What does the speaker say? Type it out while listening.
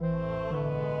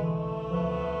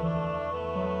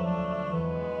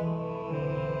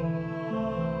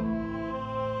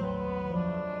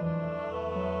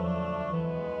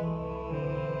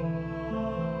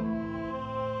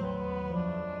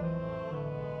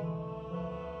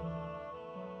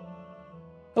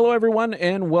Hello, everyone,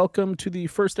 and welcome to the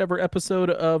first ever episode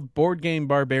of Board Game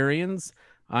Barbarians.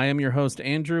 I am your host,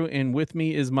 Andrew, and with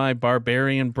me is my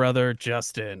barbarian brother,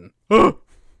 Justin.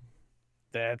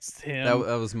 That's That, him. that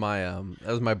was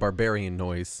my barbarian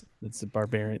noise. That's a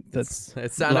barbarian. That's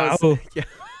It sounded loud. yeah.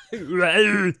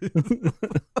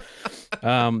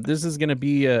 This is going to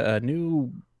be a new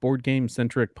board game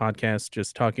centric podcast,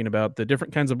 just talking about the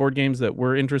different kinds of board games that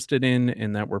we're interested in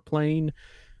and that we're playing.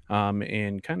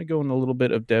 And kind of go in a little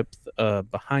bit of depth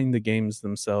behind the games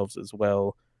themselves as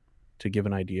well to give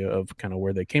an idea of kind of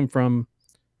where they came from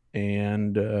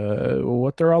and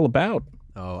what they're all about.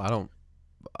 Oh, I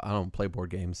don't play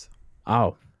board games.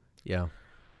 Oh, Yeah,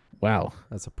 wow.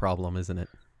 that's a problem, isn't it?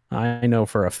 I know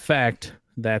for a fact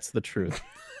that's the truth.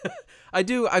 I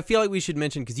do. I feel like we should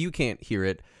mention, because you can't hear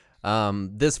it.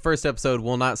 This first episode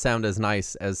will not sound as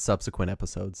nice as subsequent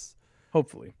episodes.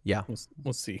 Hopefully. Yeah.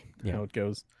 We'll see Yeah. how it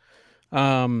goes.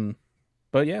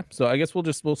 But yeah, so I guess we'll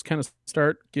kind of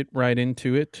get right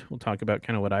into it. We'll talk about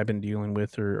kind of what I've been dealing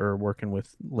with or working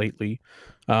with lately.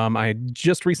 I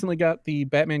just recently got the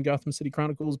Batman Gotham City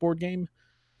Chronicles board game.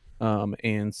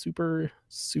 And super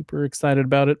excited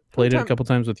about it. Played it a couple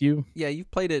times with you. Yeah,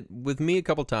 you've played it with me a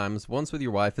couple times, once with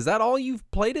your wife. Is that all you've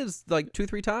played, is like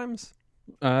 2-3 times?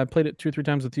 I played it 2-3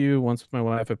 times with you, once with my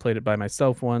wife. I played it by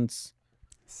myself once.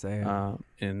 Sad.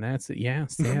 And that's it. Yeah,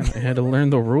 sad. I had to learn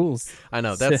the rules. I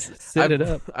know, set it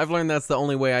up. I've learned that's the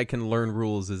only way I can learn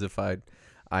rules, is if I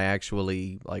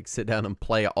actually like sit down and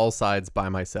play all sides by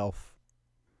myself.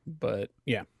 But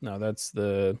yeah, no, that's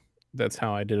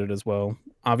how I did it as well.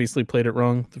 Obviously played it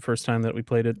wrong the first time that we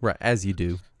played it. Right, as you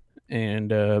do.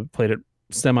 And played it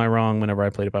semi wrong whenever I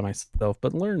played it by myself,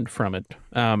 but learned from it.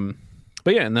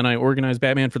 But yeah, and then I organized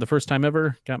Batman for the first time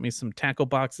ever. Got me some tackle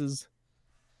boxes.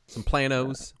 Some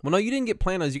planos. Well, no, you didn't get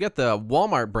planos. You got the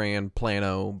Walmart brand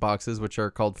plano boxes, which are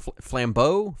called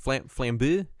flambeau. Something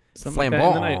like that.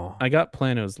 And then I got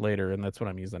planos later, and that's what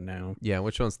I'm using now. Yeah,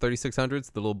 which one's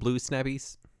 3600s? The little blue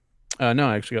snappies? No,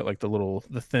 I actually got like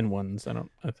the thin ones. I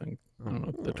don't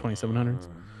know, the 2700s.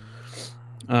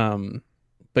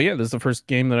 But yeah, this is the first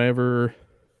game that I ever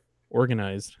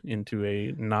organized into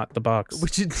a not the box,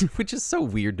 which is so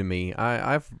weird to me.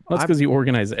 That's because you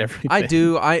organize everything. I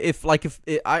do.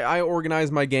 I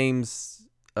organize my games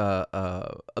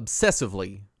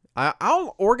obsessively.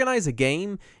 I'll organize a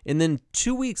game, and then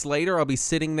 2 weeks later I'll be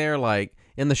sitting there like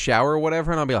in the shower or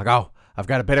whatever, and I'll be like, oh, I've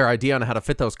got a better idea on how to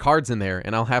fit those cards in there,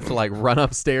 and I'll have to like run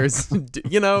upstairs,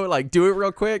 like do it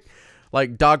real quick.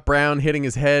 Like Doc Brown hitting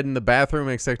his head in the bathroom,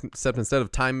 except instead of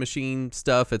time machine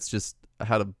stuff, it's just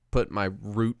how to put my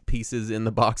root pieces in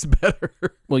the box better.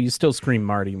 Well, you still scream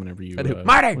Marty whenever you... I do.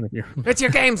 Marty! It's your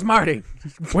games, Marty!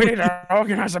 We need to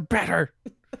organize it better!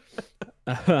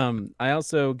 I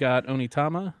also got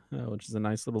Onitama, which is a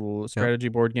nice little strategy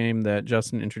board game that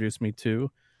Justin introduced me to.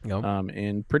 Yep.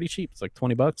 And pretty cheap. It's like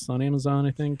 $20 on Amazon,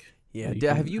 I think. Yeah.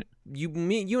 Have you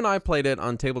and I played it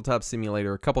on Tabletop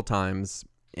Simulator a couple times,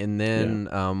 and then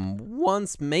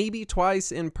once, maybe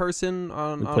twice in person.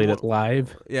 We played it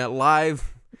live. Yeah,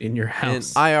 live in your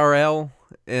house, in IRL,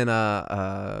 and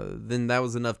then that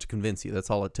was enough to convince you.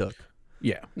 That's all it took.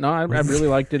 Yeah, no, I really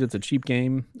liked it. It's a cheap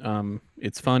game.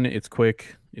 It's fun. It's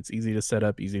quick. It's easy to set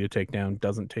up, easy to take down.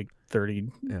 Doesn't take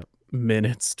 30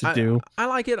 minutes to do. I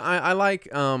like it. I like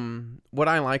what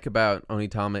I like about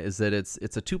Onitama is that it's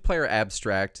a 2-player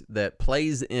abstract that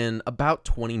plays in about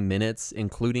 20 minutes,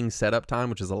 including setup time,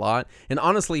 which is a lot, and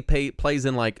honestly plays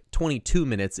in like 22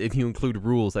 minutes if you include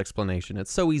rules explanation.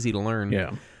 It's so easy to learn.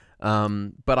 Yeah.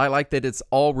 But I like that it's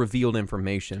all revealed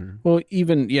information. Well,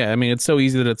 it's so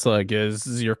easy that it's like, this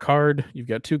is your card. You've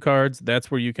got 2 cards.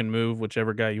 That's where you can move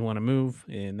whichever guy you want to move,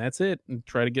 and that's it. And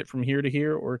try to get from here to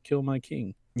here or kill my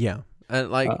king. Yeah. A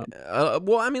lot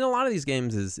of these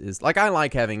games is like, I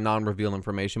like having non-reveal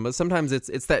information, but sometimes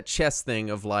it's that chess thing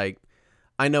of like,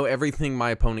 I know everything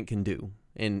my opponent can do.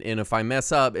 And if I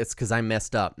mess up, it's because I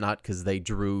messed up, not because they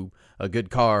drew a good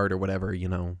card or whatever,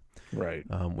 Right.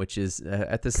 Which is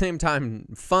at the same time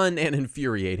fun and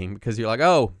infuriating, because you're like,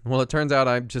 oh, well, it turns out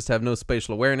I just have no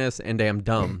spatial awareness and am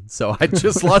dumb. So I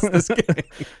just lost this game.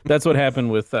 That's what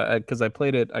happened with, because I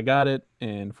played it, I got it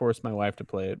and forced my wife to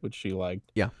play it, which she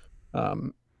liked. Yeah.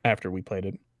 After we played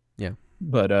it. Yeah.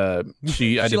 But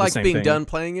she likes being thing. done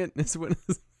playing it.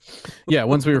 Yeah,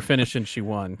 once we were finished and she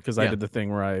won, because I did the thing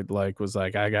where I was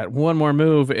like, I got one more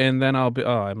move and then I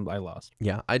lost.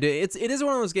 Yeah, I did. It is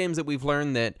one of those games that we've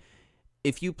learned that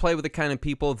if you play with the kind of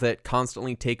people that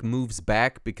constantly take moves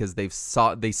back because they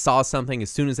saw something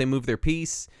as soon as they move their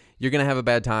piece, you're going to have a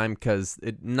bad time because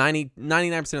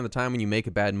 99% of the time when you make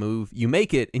a bad move, you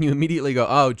make it and you immediately go,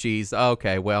 oh, geez,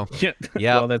 okay, well, Yeah.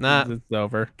 yeah, It's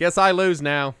over. guess I lose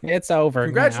now. It's over.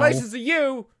 Congratulations to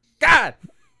you. God.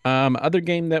 Other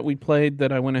game that we played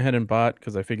that I went ahead and bought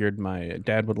because I figured my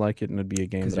dad would like it and it'd be a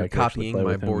game Because that I you're could actually copying play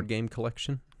my with him. board game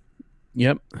collection.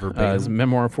 Yep. Verbatim. It's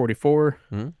Memoir 44.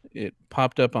 Hmm? It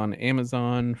popped up on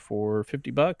Amazon for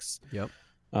 $50. Yep.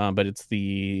 But it's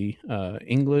the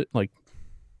English, like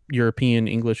European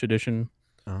English edition.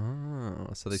 Oh,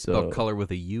 so they spell color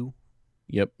with a U.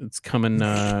 Yep, it's coming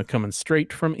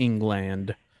straight from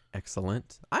England.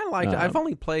 Excellent. I liked it. I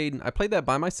played that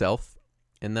by myself,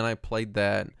 and then I played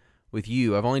that with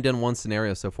you. I've only done one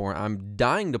scenario so far. I'm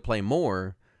dying to play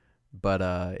more, but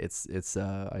it's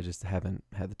I just haven't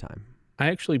had the time. I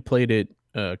actually played it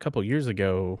a couple years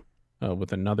ago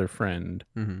with another friend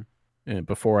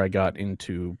before I got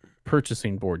into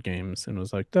purchasing board games, and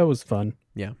was like, that was fun.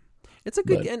 Yeah, it's a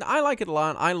good, and I like it a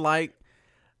lot. I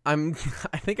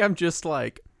think I'm just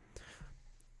like.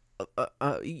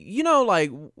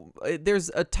 Like there's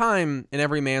a time in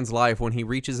every man's life when he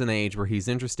reaches an age where he's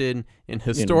interested in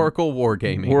historical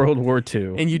wargaming. World War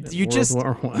II. And you just,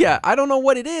 yeah, I don't know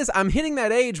what it is. I'm hitting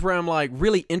that age where I'm like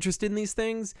really interested in these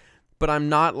things, but I'm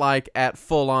not like at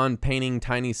full on painting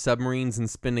tiny submarines and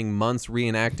spending months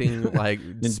reenacting like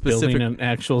building an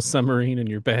actual submarine in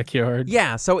your backyard.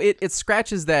 Yeah, so it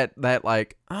scratches that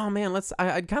like, oh man,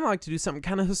 I'd kind of like to do something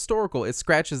kind of historical. It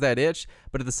scratches that itch,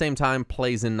 but at the same time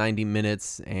plays in 90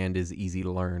 minutes and is easy to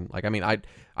learn. Like, I mean,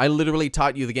 I literally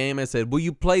taught you the game. I said, will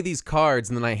you play these cards?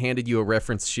 And then I handed you a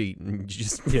reference sheet and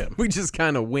we just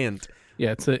kind of went.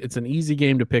 Yeah, it's an easy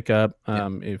game to pick up.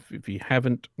 If you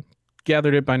haven't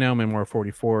gathered it by now, Memoir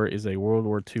 44 is a World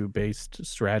War II based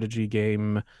strategy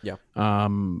game. Yeah.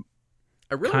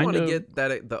 I really want to get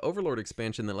the Overlord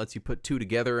expansion that lets you put two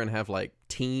together and have like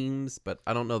teams, but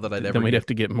I don't know that I'd ever. Then we'd have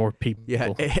to get more people.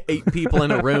 Yeah, 8 people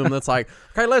in a room. That's like,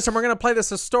 okay, listen, we're gonna play this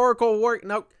historical war.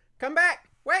 No, come back.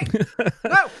 Wait, no.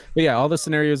 But yeah, all the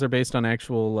scenarios are based on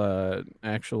actual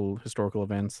historical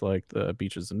events like the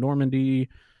beaches of Normandy.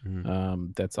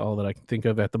 That's all that I can think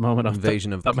of at the moment.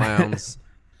 Invasion of the Clowns.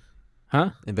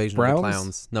 Huh? Invasion Browns? of the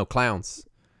Clowns. No, Clowns.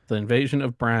 The Invasion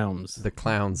of Browns. The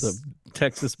Clowns. The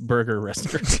Texas Burger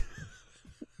Restaurant.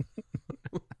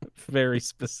 Very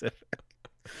specific.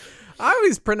 I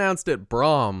always pronounced it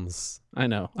Brahms. I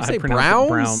know. You say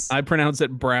Browns? I pronounce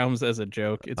it Browns as a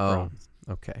joke. It's Brahms.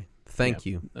 Okay. Thank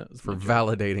you for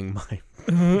validating my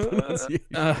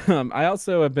pronunciation. I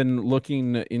also have been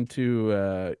looking into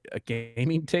a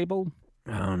gaming table.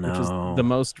 Oh, no. Which is the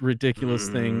most ridiculous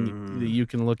thing that you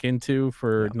can look into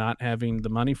for not having the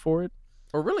money for it.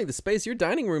 Or really, the space, your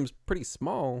dining room's pretty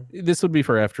small. This would be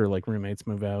for after like roommates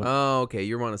move out. Oh, okay.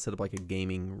 You want to set up like a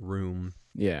gaming room.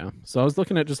 Yeah. So I was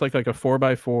looking at just like a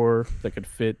 4x4 that could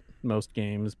fit most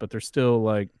games, but they're still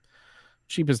like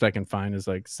cheapest I can find is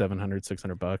like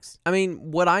 $700-$600. I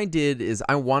mean, what I did is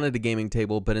I wanted a gaming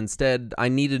table, but instead I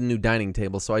needed a new dining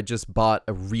table, so I just bought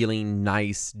a really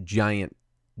nice giant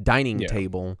dining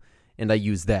table, and I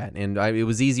used that, and it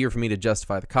was easier for me to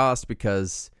justify the cost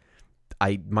because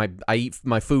I eat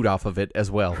my food off of it as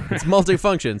well. It's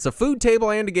multifunction. It's a food table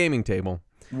and a gaming table.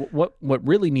 What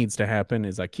really needs to happen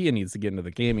is IKEA needs to get into the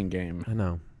gaming game. I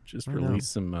know. Just release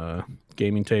some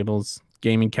gaming tables,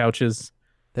 gaming couches.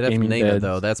 They'd have to name it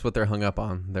though. That's what they're hung up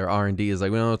on. Their R&D is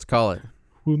like, we don't know what to call it.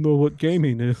 We know what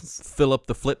gaming is. Fill up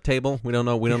the flip table. We don't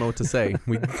know what to say.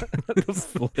 The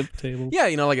flip table. Yeah,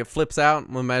 like it flips out.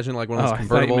 Imagine like one of those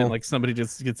convertible. I thought you meant like somebody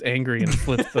just gets angry and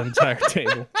flips the entire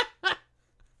table.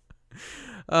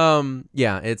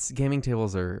 Yeah, it's gaming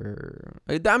tables are.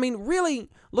 I mean, really,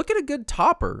 look at a good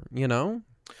topper.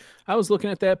 I was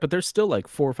looking at that, but they're still like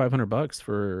 $400 or $500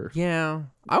 for. Yeah,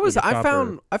 I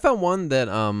found one that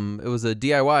it was a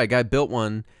DIY. A guy built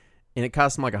one. And it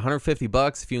cost him like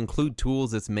 $150. If you include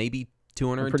tools, it's maybe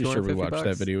 $200. I'm pretty sure we watched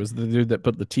that video. It was the dude that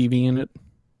put the TV in it.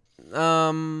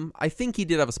 I think he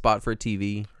did have a spot for a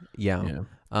TV. Yeah.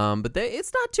 But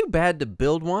it's not too bad to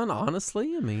build one,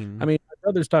 honestly. I mean, my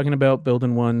brother's talking about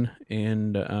building one,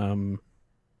 and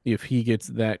if he gets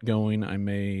that going, I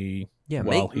may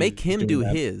make him do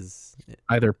his.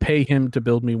 Either pay him to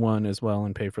build me one as well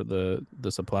and pay for the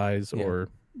supplies, or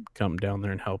come down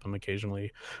there and help him occasionally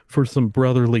for some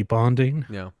brotherly bonding.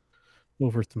 Yeah,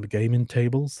 over some gaming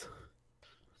tables.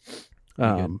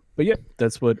 But yeah,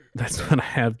 that's what I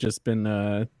have just been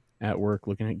at work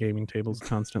looking at gaming tables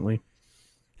constantly.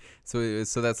 So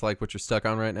that's like what you're stuck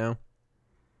on right now.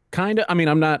 Kind of. I mean,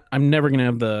 I'm never gonna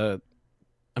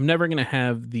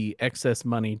have the excess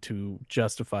money to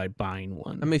justify buying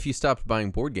one. I mean, if you stopped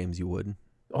buying board games, you would.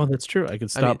 Oh, that's true. I could I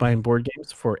stop mean, buying board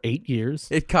games for 8 years.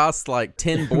 it costs like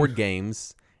 10 board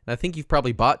games. And I think you've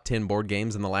probably bought 10 board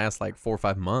games in the last like 4 or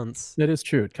 5 months. That is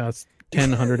true. It costs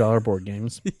 $100 board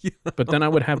games, but then I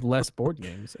would have less board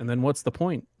games. And then what's the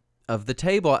point? Of the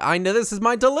table. I know this is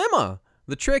my dilemma.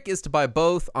 The trick is to buy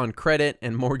both on credit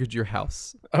and mortgage your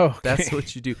house. Oh, okay. That's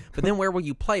what you do. But then where will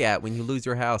you play at when you lose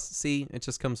your house? See, it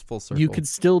just comes full circle. You could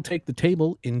still take the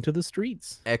table into the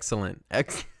streets. Excellent.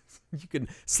 You can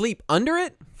sleep under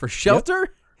it for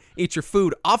shelter, eat your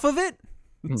food off of it.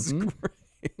 It's Mhm.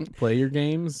 great. Play your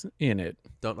games in it.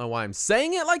 Don't know why I'm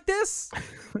saying it like this.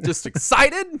 Just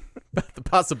excited about the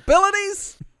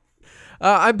possibilities.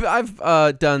 I've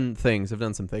done things. I've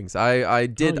done some things. I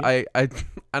did. Oh, yeah.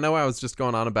 I know I was just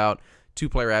going on about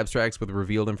 2-player abstracts with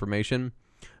revealed information,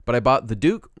 but I bought the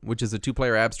Duke, which is a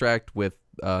 2-player abstract with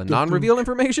non-revealed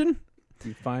information.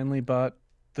 You finally bought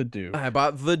the Duke. I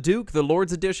bought the Duke, the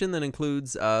Lord's Edition that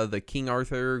includes the King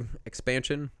Arthur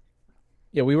expansion.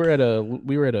 Yeah, we were at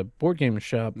a board game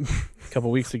shop a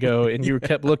couple weeks ago, and you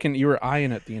kept looking. You were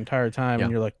eyeing it the entire time, Yeah.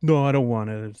 and you're like, "No, I don't want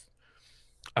it.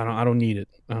 I don't need it.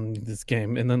 I don't need this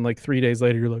game." And then like 3 days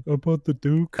later, you're like, "I bought the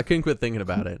Duke." I couldn't quit thinking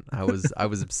about it. I was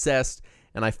obsessed,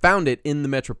 and I found it in the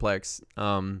Metroplex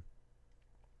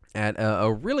at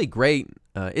a really great.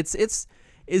 It's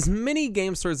as many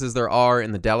game stores as there are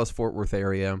in the Dallas-Fort Worth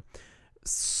area.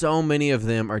 So many of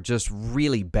them are just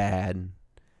really bad.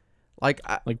 Like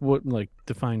Like what? Like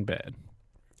define bad.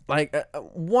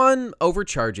 one,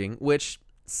 overcharging, which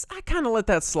I kind of let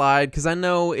that slide because I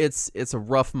know it's a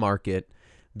rough market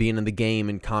being in the game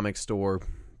and comic store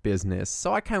business.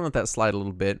 So I kind of let that slide a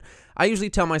little bit. I usually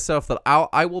tell myself that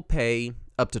I will pay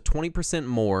up to 20%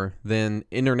 more than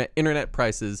internet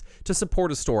prices to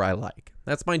support a store I like.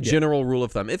 That's my general rule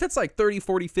of thumb. If it's like 30,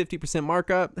 40, 50%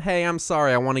 markup, hey, I'm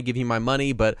sorry, I want to give you my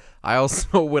money, but I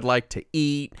also would like to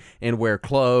eat and wear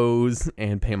clothes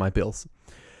and pay my bills.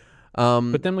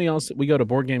 But then we go to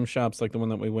board game shops like the one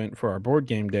that we went for our board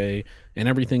game day, and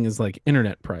everything is like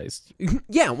internet priced.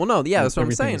 Yeah, well, no, yeah, that's what I'm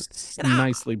Everything saying. is And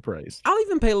nicely priced. I'll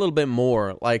even pay a little bit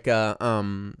more. Like,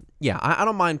 yeah, I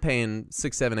don't mind paying $6,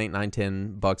 $7, $8,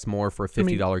 $9, $10 more for a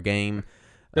 $50 game.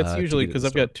 That's to usually be to the because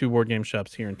I've store. got 2 board game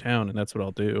shops here in town, and that's what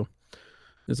I'll do.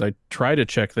 Is I try to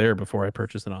check there before I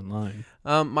purchase it online.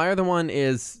 My other one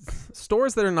is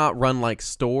stores that are not run like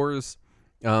stores.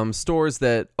 Stores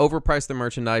that overprice their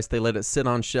merchandise. They let it sit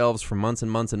on shelves for months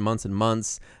and months and months and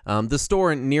months. The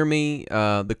store near me,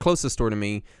 the closest store to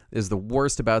me, is the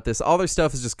worst about this. All their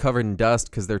stuff is just covered in dust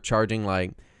because they're charging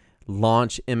like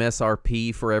launch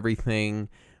MSRP for everything.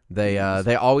 They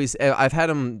always. I've had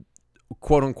them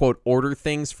quote unquote order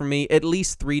things from me at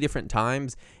least 3 different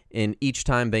times, and each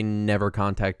time they never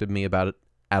contacted me about it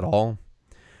at all.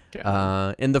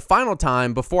 And the final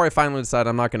time, before I finally decided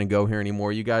I'm not going to go here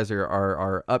anymore, you guys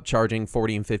are upcharging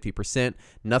 40 and 50%.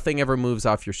 Nothing ever moves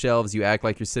off your shelves. You act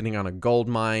like you're sitting on a gold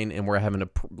mine, and we're having to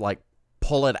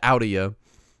pull it out of you.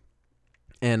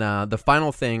 And the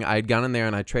final thing, I had gone in there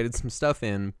and I traded some stuff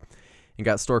in and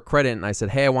got store credit, and I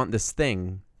said, hey, I want this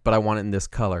thing, but I want it in this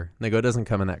color. And they go, it doesn't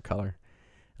come in that color.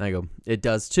 And I go, it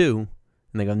does too.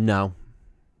 And they go, no.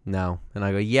 And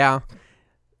I go, yeah.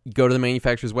 You go to the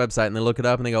manufacturer's website and they look it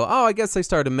up and they go, oh, I guess they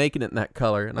started making it in that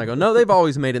color. And I go, no, they've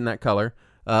always made it in that color.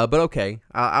 But okay,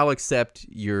 I'll accept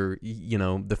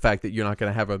the fact that you're not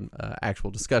going to have an actual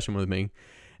discussion with me.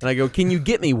 And I go, can you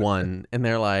get me one? And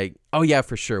they're like, oh, yeah,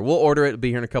 for sure. We'll order it. It'll be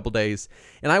here in a couple days.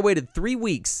 And I waited 3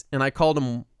 weeks and I called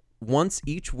them once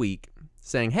each week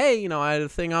saying, hey, I had a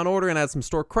thing on order and I had some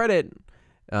store credit.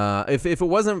 If it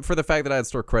wasn't for the fact that I had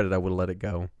store credit, I would have let it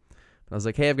go. I was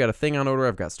like, hey, I've got a thing on order.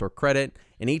 I've got store credit.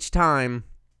 And each time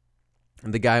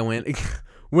the guy went,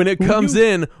 when it comes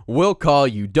in, we'll call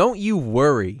you. Don't you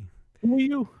worry. Who are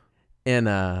you? And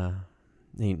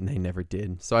they never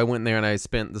did. So I went in there and I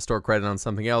spent the store credit on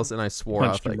something else, and I swore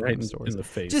Punched off him that right game in stores. the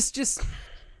face. Just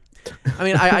I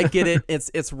mean, I get it.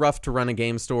 It's rough to run a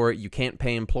game store. You can't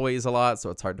pay employees a lot,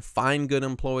 so it's hard to find good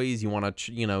employees. You want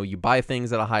to, you buy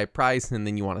things at a high price, and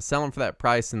then you want to sell them for that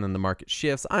price, and then the market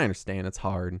shifts. I understand it's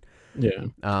hard. Yeah.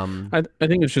 I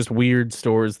think it's just weird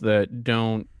stores that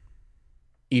don't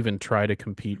even try to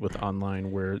compete with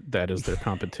online where that is their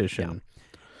competition.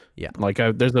 Yeah. Like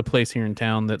there's a place here in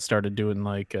town that started doing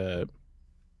like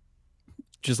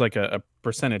just like a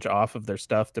percentage off of their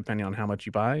stuff depending on how much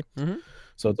you buy. Mm-hmm.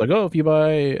 So it's like, oh, if you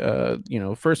buy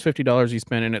first $50 you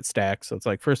spend, and it stacks. So it's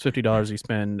like first $50 you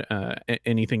spend,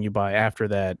 anything you buy after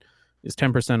that is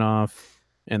 10% off.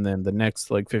 and then the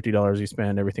next like $50 you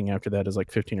spend, everything after that is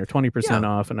like 15 or 20% Yeah.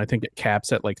 off, and I think it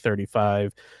caps at like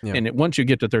 35. Yeah. And once you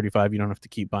get to 35, you don't have to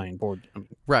keep buying board. I mean,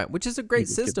 Right, which is a you great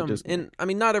just get the system. discount. And I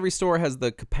mean, not every store has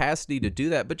the capacity to do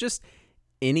that, but just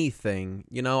anything,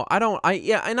 you know.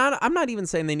 I'm not even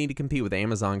saying they need to compete with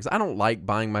Amazon, because I don't like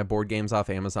buying my board games off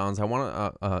Amazons. I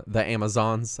want the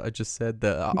Amazons. I just said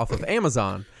the off of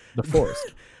Amazon. The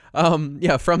forest.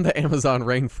 Yeah, from the Amazon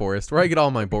rainforest, where I get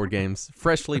all my board games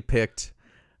freshly picked.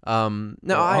 No,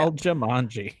 all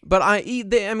Jumanji. But I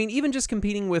mean, even just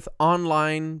competing with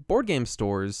online board game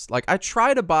stores, like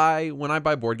when I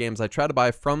buy board games, I try to buy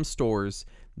from stores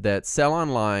that sell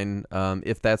online,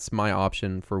 if that's my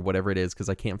option for whatever it is, because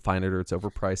I can't find it or it's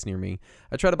overpriced near me.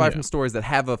 I try to buy from stores that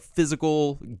have a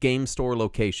physical game store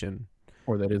location.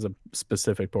 Or that is a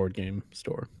specific board game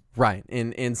store. Right,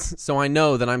 and so I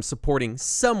know that I'm supporting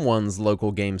someone's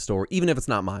local game store, even if it's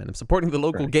not mine. I'm supporting the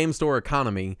local game store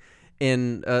economy,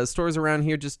 and stores around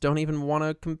here just don't even want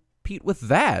to compete with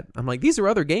that. I'm like, these are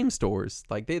other game stores.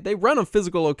 Like, they run a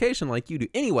physical location like you do.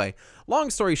 Anyway, long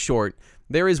story short,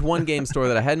 there is one game store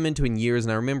that I hadn't been to in years,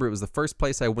 and I remember it was the first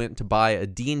place I went to buy a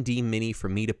D&D mini for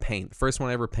me to paint, the first one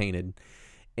I ever painted.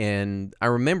 And I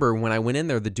remember when I went in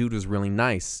there, the dude was really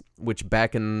nice, which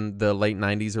back in the late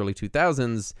 90s, early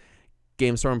 2000s,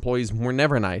 game store employees were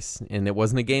never nice. And it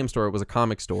wasn't a game store, it was a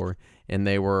comic store, and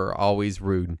they were always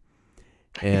rude.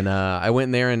 And I went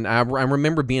in there, and I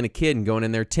remember being a kid and going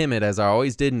in there timid, as I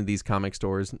always did in these comic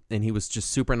stores, and he was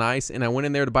just super nice. And I went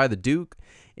in there to buy the Duke,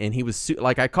 and he was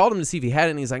like, I called him to see if he had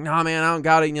it, and he's like, "Nah, man, I don't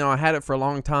got it. You know, I had it for a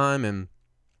long time." And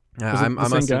I'm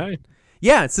the same guy.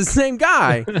 Yeah, it's the same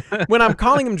guy. When I'm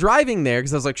calling him driving there,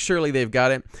 because I was like, surely they've got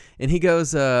it. And he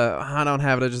goes, I don't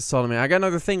have it. I just sold it, man. I got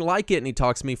another thing like it. And he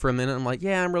talks to me for a minute. I'm like,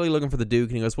 yeah, I'm really looking for the Duke.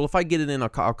 And he goes, well, if I get it in, I'll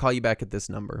call you back at this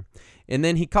number. And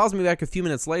then he calls me back a few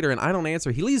minutes later, and I don't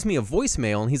answer. He leaves me a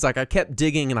voicemail, and he's like, I kept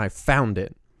digging, and I found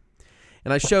it.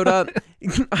 And I showed up.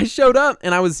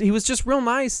 And he was just real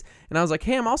nice. And I was like,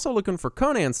 hey, I'm also looking for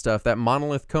Conan stuff, that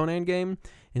Monolith Conan game.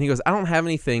 And he goes, I don't have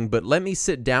anything, but let me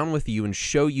sit down with you and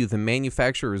show you the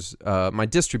manufacturer's, my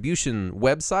distribution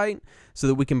website, so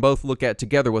that we can both look at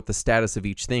together what the status of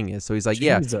each thing is. So he's like,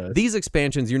 Jesus. yeah, these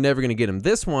expansions, you're never going to get them.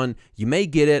 This one, you may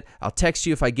get it. I'll text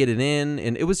you if I get it in.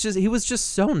 And he was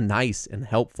just so nice and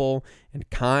helpful and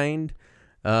kind.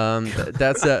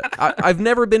 I've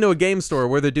never been to a game store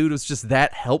where the dude was just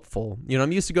that helpful. You know,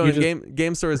 I'm used to going to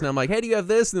game stores, and I'm like, hey, do you have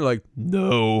this? And they're like,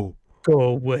 no. Go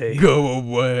away. Go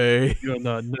away. You're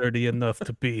not nerdy enough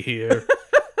to be here.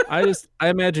 I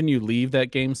imagine you leave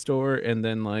that game store, and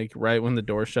then like right when the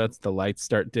door shuts, the lights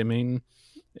start dimming,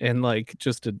 and like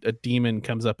just a demon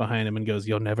comes up behind him and goes,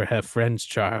 "You'll never have friends,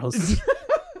 Charles.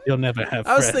 You'll never have friends."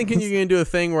 I was thinking you're going to do a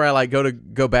thing where I like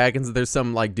go back, and there's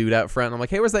some like dude out front, and I'm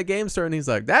like, hey, where's that game store? And he's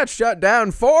like, that shut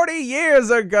down 40 years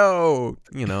ago.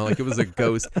 You know, like it was a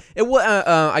ghost.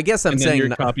 I guess I'm saying your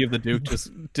copy of the Duke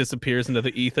just disappears into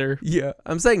the ether. Yeah,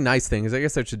 I'm saying nice things. I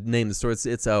guess I should name the store. It's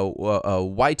a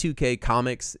Y2K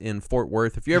Comics in Fort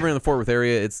Worth. If you're ever in the Fort Worth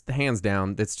area, it's hands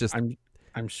down. It's just.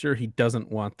 I'm sure he doesn't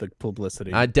want the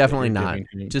publicity. Definitely not.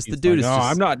 Just the dude is just,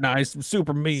 I'm not nice. I'm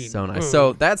super mean. So nice.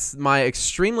 So that's my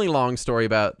extremely long story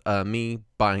about me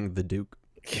buying the Duke.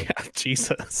 Yeah,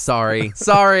 Jesus. Sorry.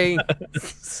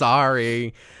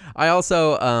 I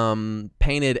also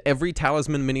painted every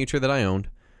Talisman miniature that I owned.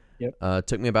 Yep. It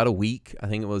took me about a week. I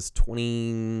think it was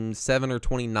 27 or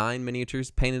 29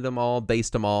 miniatures. Painted them all,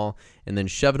 based them all, and then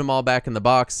shoved them all back in the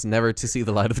box, never to see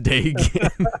the light of day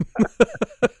again.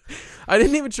 I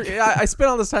didn't even. I spent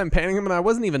all this time painting them, and I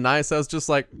wasn't even nice. I was just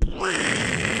like,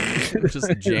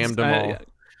 just jammed them all.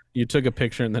 You took a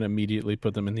picture and then immediately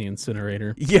put them in the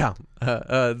incinerator. Yeah.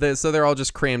 So they're all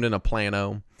just crammed in a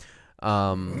plano.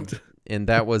 And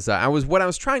that was what I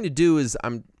was trying to do is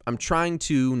I'm trying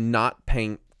to not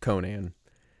paint Conan.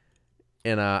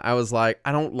 And I was like,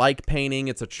 I don't like painting.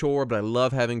 It's a chore, but I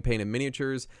love having painted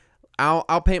miniatures.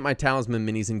 I'll paint my Talisman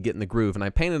minis and get in the groove. And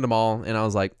I painted them all, and I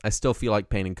was like, I still feel like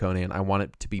painting Conan. I want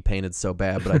it to be painted so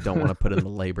bad, but I don't want to put in the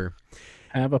labor.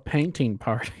 Have a painting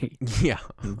party. Yeah.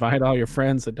 Invite all your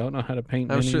friends that don't know how to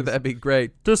paint I'm minis. sure that'd be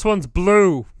great. This one's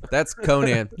blue. That's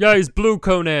Conan. Yeah, he's blue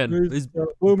Conan. He's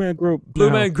Blue Man Group.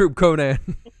 Blue Man Group Conan.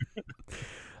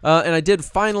 And I did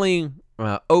finally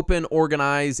open,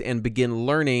 organize, and begin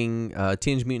learning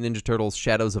Teenage Mutant Ninja Turtles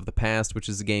Shadows of the Past, which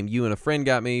is a game you and a friend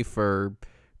got me for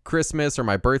Christmas or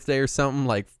my birthday or something,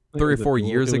 like 3 or 4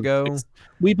 years ago.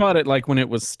 We bought it like when it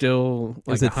was still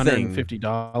like was a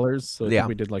 $150. So yeah,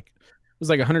 we did like, it was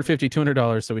like $150,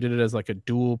 $200. So we did it as like a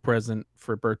dual present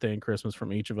for birthday and Christmas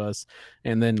from each of us.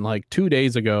 And then like 2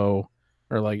 days ago,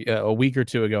 or like a week or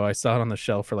two ago, I saw it on the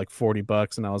shelf for like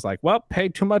 $40, and I was like, "Well,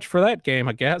 paid too much for that game,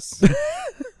 I guess."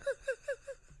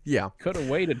 Yeah. Could have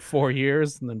waited 4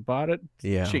 years and then bought it. It's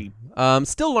Yeah. cheap.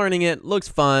 Still learning it. Looks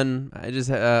fun. I just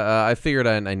I figured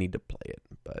I need to play it.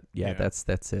 But yeah,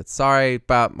 that's it. Sorry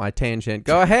about my tangent.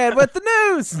 Go ahead with the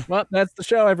news. Well, that's the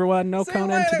show, everyone. No See you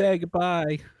Conan later. today.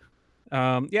 Goodbye.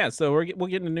 Yeah, so we'll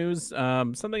get into news.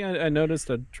 Something I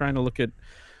noticed trying to look at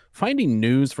finding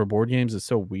news for board games is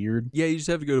so weird. Yeah, you just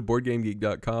have to go to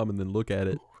boardgamegeek.com and then look at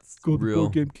it. It's Go to real.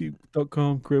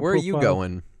 boardgamegeek.com. Where are you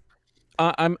going?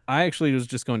 I actually was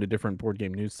just going to different board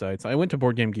game news sites. I went to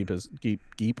Board Game Geek as Geek.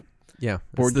 Yeah,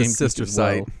 Board it's the Game Geek sister as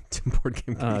well. site to Board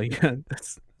Game Geek. Yeah,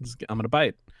 I'm gonna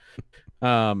buy it.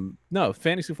 No,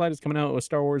 Fantasy Flight is coming out with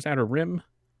Star Wars Outer Rim.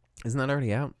 Isn't that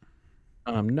already out?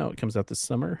 No, it comes out this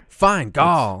summer. Fine,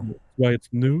 gall. That's why it's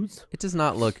news. It does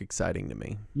not look exciting to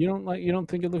me. You don't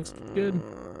think it looks good?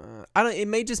 I don't. It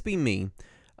may just be me.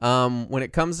 When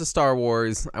it comes to Star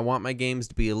Wars, I want my games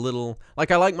to be a little like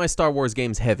I like my Star Wars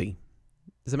games heavy.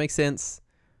 Does that make sense?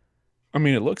 I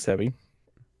mean, it looks heavy.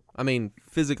 I mean,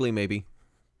 physically maybe.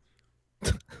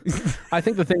 I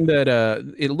think the thing that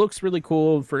it looks really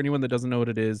cool for anyone that doesn't know what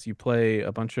it is. You play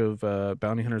a bunch of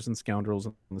bounty hunters and scoundrels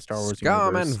in the Star Wars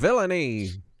Scum universe, and villainy.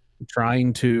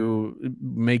 trying to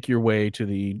make your way to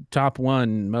the top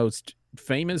one most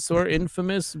famous or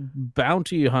infamous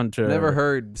bounty hunter. Never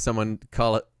heard someone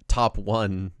call it top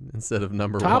one instead of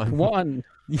number top one.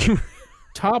 one.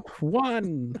 Top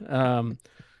one.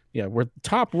 Yeah, we're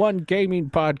top one gaming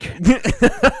podcast.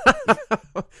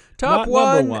 Top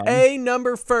Not one, a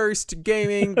number first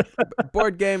gaming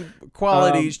board game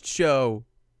quality show.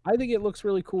 I think it looks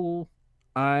really cool.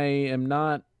 I am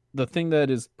not. The thing that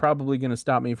is probably going to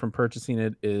stop me from purchasing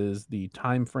it is the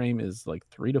time frame is like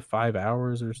 3 to 5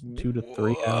 hours or 2 to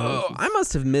 3 hours. I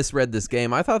must have misread this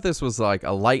game. I thought this was like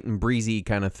a light and breezy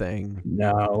kind of thing.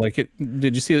 No, like it.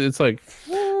 Did you see it? It's like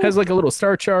has like a little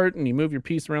star chart, and you move your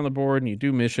piece around the board, and you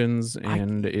do missions,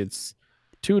 and it's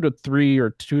 2 to 3 or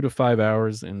 2 to 5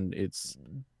 hours, and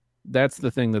that's the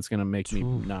thing that's going to make me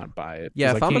not buy it.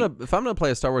 Yeah, if I'm gonna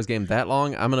play a Star Wars game that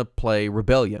long, I'm gonna play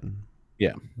Rebellion.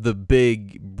 Yeah, the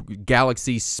big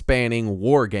galaxy spanning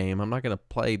war game. I'm not gonna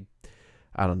play.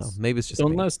 I don't know. Maybe it's just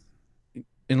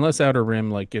unless Outer Rim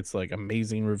like gets like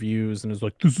amazing reviews and is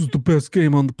like this is the best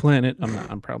game on the planet.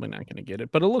 I'm probably not gonna get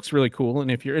it, but it looks really cool. And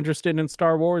if you're interested in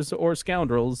Star Wars or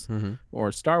Scoundrels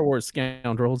or Star Wars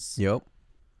Scoundrels, yep,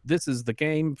 this is the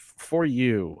game for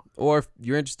you. Or if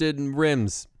you're interested in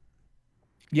rims.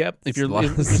 Yep, if you're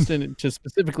interested in just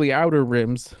specifically Outer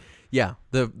Rims. Yeah,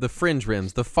 the fringe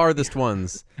rims, the farthest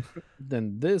ones.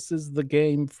 Then this is the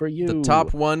game for you. The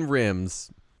top one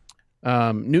rims.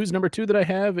 News number 2 that I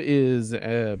have is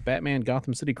Batman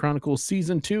Gotham City Chronicles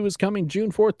Season 2 is coming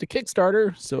June 4th to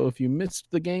Kickstarter. So if you missed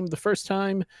the game the first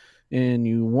time and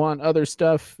you want other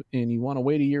stuff and you want to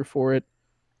wait a year for it,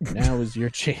 now is your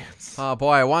chance. Oh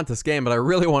boy, I want this game, but I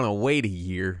really want to wait a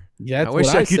year. Yeah, that's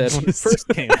what I said when it first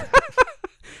came out.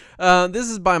 This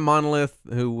is by Monolith,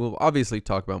 who we'll obviously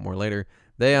talk about more later.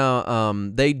 They are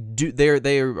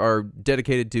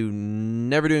dedicated to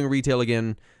never doing retail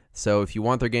again. So if you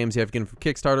want their games, you have to get them from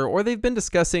Kickstarter, or they've been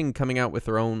discussing coming out with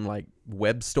their own like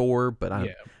web store. But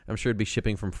I'm sure it'd be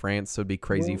shipping from France, so it'd be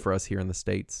crazy for us here in the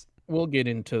States. We'll get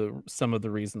into some of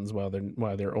the reasons why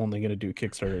they're only going to do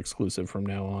Kickstarter exclusive from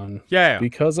now on. Yeah,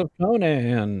 because of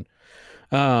Conan.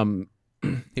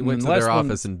 He went to their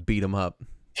office and beat him up.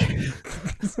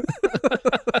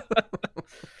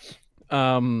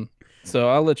 So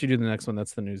I'll let you do the next one.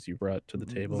 That's the news you brought to the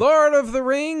table. Lord of the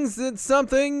Rings did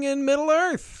something in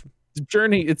Middle-earth.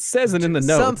 Journey, it says it in the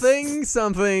notes.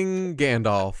 Something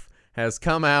Gandalf has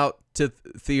come out to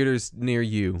theaters near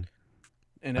you.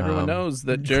 And everyone knows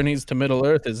that Journeys to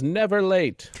Middle-earth is never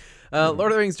late. Lord of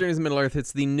the Rings Journeys to Middle-earth,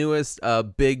 it's the newest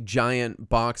big giant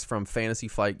box from Fantasy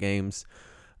Flight Games,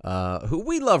 who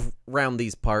we love round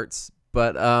these parts.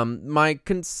 But my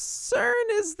concern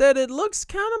is that it looks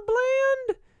kind of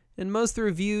bland. And most of the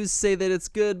reviews say that it's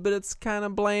good, but it's kind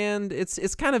of bland.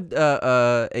 It's kind of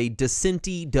a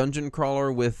Descent-y dungeon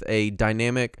crawler with a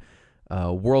dynamic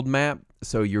world map.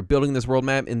 So you're building this world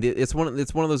map, and it's one of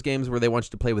those games where they want you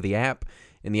to play with the app,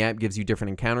 and the app gives you different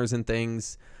encounters and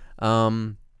things. I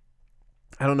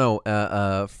don't know.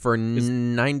 For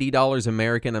 $90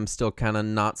 American, I'm still kind of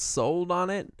not sold on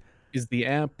it. Is the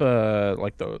app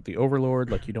like the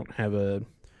Overlord? Like you don't have a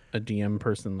DM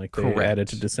person like they added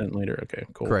to Descent later? Okay,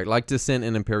 cool. Correct. Like Descent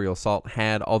and Imperial Assault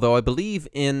had, although I believe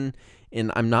in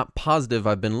I'm not positive.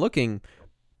 I've been looking.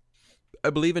 I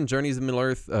believe in Journeys in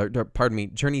Middle-earth.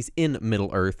 Journeys in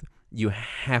Middle-earth. You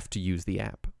have to use the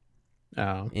app.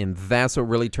 Oh, And that's what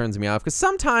really turns me off. Because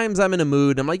sometimes I'm in a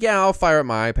mood. I'm like, yeah, I'll fire up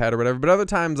my iPad or whatever. But other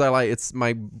times it's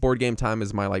my board game time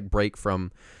is my like break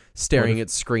from staring at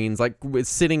screens. Like it's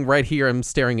sitting right here, I'm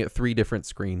staring at 3 different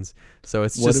screens. So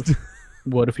it's just.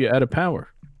 What if you're out of power?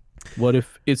 What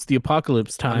if it's the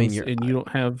apocalypse times and you don't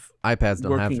have iPads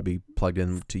don't have to be plugged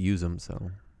in to use them.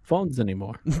 So phones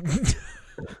anymore?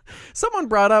 Someone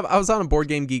brought up, I was on a Board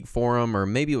Game Geek forum, or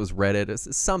maybe it was Reddit,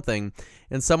 it's something,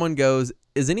 and someone goes,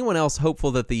 is anyone else hopeful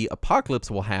that the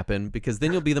apocalypse will happen? Because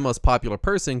then you'll be the most popular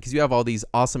person because you have all these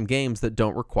awesome games that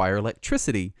don't require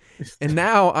electricity. And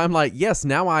now I'm like, yes,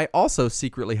 now I also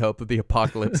secretly hope that the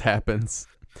apocalypse happens.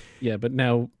 Yeah, but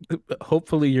now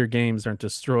hopefully your games aren't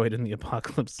destroyed in the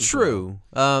apocalypse. True.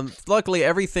 Luckily,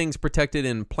 everything's protected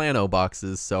in plano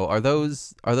boxes. So are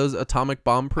those atomic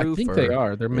bomb proof? I think they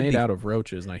are. They're made out of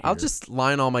roaches. I'll just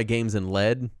line all my games in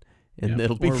lead, and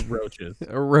it'll be roaches.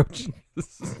 Roaches.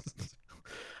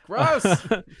 Gross.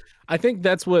 I think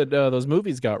that's what those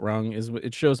movies got wrong. Is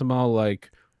it shows them all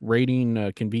like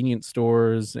raiding convenience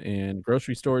stores and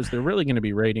grocery stores. They're really going to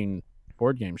be raiding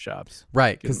board game shops,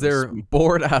 right? Because they're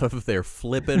bored out of their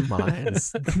flippin'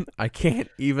 minds. I can't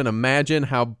even imagine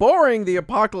how boring the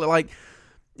apocalypse. Like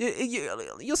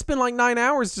you'll spend like 9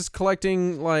 hours just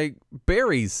collecting like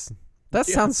berries. That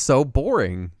sounds so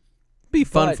boring. Be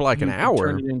fun for like an hour.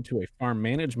 Turn it into a farm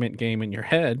management game in your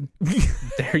head.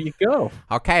 There you go.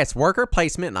 Okay, it's worker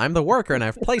placement, and I'm the worker, and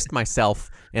I've placed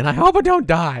myself, and I hope I don't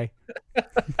die.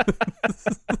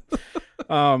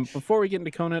 Before we get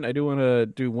into Conan, I do want to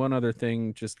do one other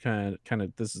thing. Just kind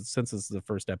of this is since this is the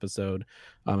first episode,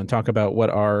 and talk about what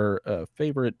our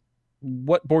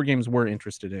what board games we're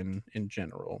interested in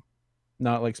general,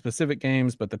 not like specific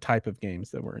games, but the type of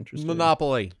games that we're interested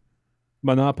in.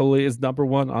 Monopoly is number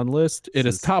 1 on list. It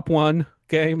is top 1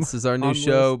 game. This is our new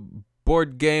show,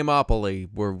 Board Gameopoly,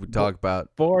 where we talk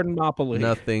about Board Monopoly.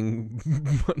 Nothing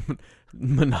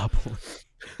Monopoly.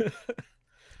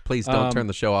 Please don't turn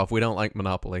the show off. We don't like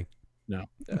Monopoly. No.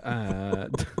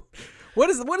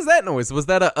 What is that noise? Was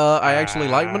that I actually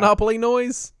like Monopoly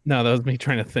noise? No, that was me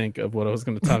trying to think of what I was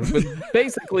going to talk about. But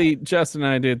basically, Justin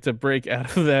and I did to break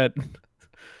out of that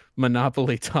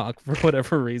Monopoly talk for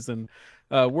whatever reason.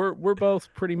 We're both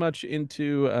pretty much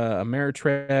into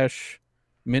Ameritrash.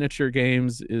 Miniature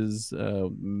games is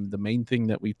the main thing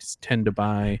that we tend to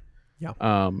buy.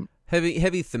 Yeah.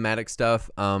 Heavy thematic stuff.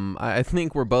 I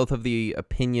think we're both of the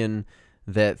opinion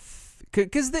that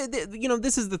because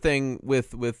this is the thing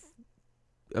with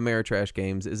Ameritrash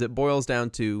games is it boils down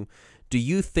to, do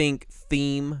you think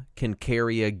theme can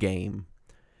carry a game?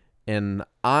 And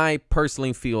I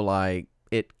personally feel like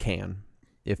it can.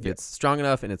 If it's strong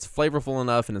enough and it's flavorful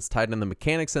enough and it's tied in the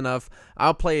mechanics enough,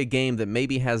 I'll play a game that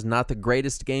maybe has not the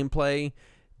greatest gameplay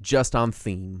just on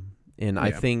theme. And I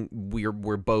think we're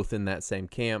both in that same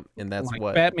camp, and that's like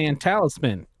what Batman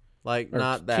Talisman. Like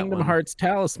not that Kingdom one. Hearts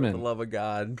Talisman. For the love of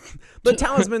God. But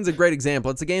Talisman's a great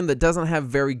example. It's a game that doesn't have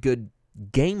very good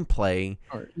gameplay.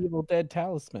 Or Evil Dead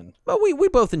Talisman. But we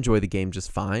both enjoy the game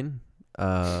just fine.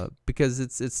 Because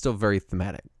it's still very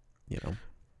thematic,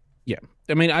 Yeah.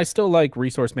 I mean, I still like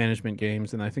resource management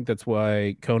games, and I think that's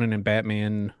why Conan and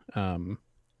Batman,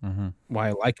 why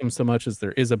I like them so much is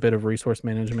there is a bit of resource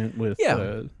management with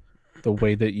the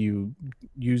way that you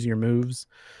use your moves.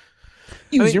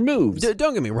 Your moves.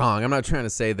 Don't get me wrong. I'm not trying to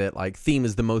say that like theme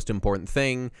is the most important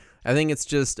thing. I think it's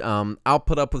just I'll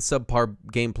put up with subpar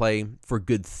gameplay for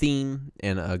good theme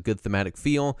and a good thematic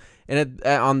feel. And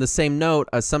on the same note,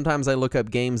 sometimes I look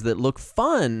up games that look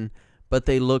fun, but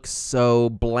they look so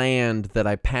bland that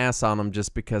I pass on them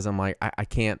just because I'm like, I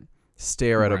can't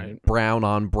stare at a brown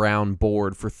on brown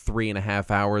board for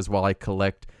 3.5 hours while I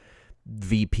collect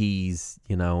VPs,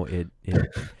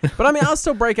 But I mean, I'll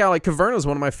still break out, like Caverna is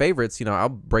one of my favorites. I'll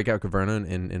break out Caverna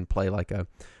and play like a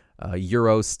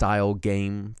Euro style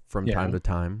game from time to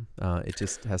time. It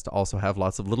just has to also have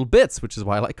lots of little bits, which is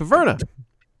why I like Caverna.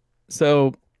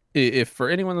 So if for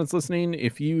anyone that's listening,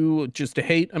 if you just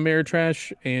hate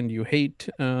Ameritrash and you hate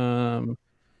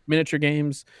miniature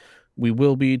games, we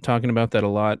will be talking about that a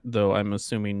lot, though I'm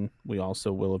assuming we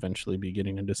also will eventually be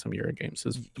getting into some Euro games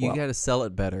as well. You got to sell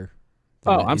it better.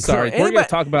 Oh, I'm sorry. We're going to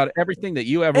talk about everything that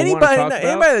you ever want to talk about.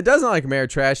 Anybody that doesn't like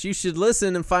Ameritrash, you should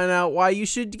listen and find out why you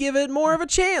should give it more of a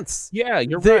chance. Yeah,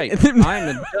 you're right. I'm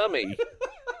a dummy.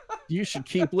 You should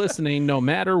keep listening no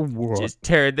matter what. Just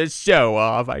turn the show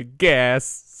off, I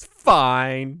guess. It's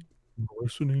fine.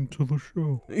 Listening to the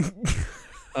show.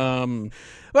 But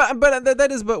that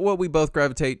is what we both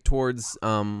gravitate towards.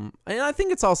 And I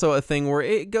think it's also a thing where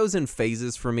it goes in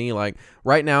phases for me. Like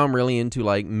right now, I'm really into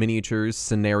like miniatures,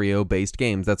 scenario based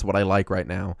games. That's what I like right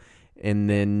now. And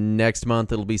then next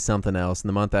month it'll be something else, and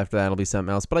the month after that it'll be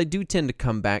something else. But I do tend to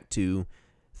come back to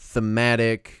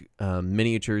thematic,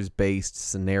 miniatures-based,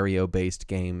 scenario-based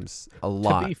games a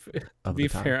lot To be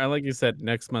fair, like you said,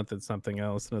 next month it's something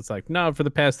else, and it's like, no, for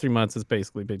the past 3 months it's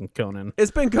basically been Conan.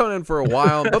 It's been Conan for a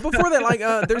while, but before that, like,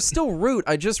 there's still Root.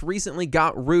 I just recently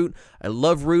got Root. I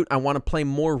love Root. I want to play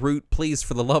more Root. Please,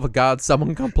 for the love of God,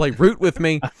 someone come play Root with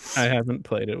me. I haven't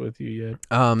played it with you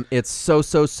yet. It's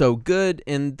so good,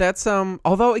 and that's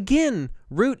although again,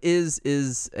 Root is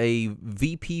a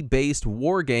VP based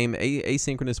war game,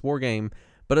 asynchronous war game,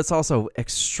 but it's also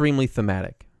extremely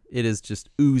thematic. It is just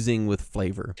oozing with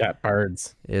flavor. Got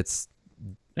birds. It's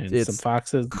some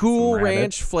foxes. Cool some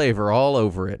Ranch flavor all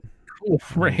over it. Cool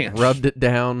Ranch. Rubbed it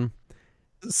down.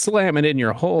 Slam it in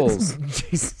your holes.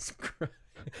 Jesus Christ.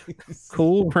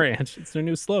 Cool Ranch. It's their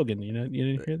new slogan. You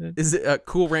didn't hear that? Is it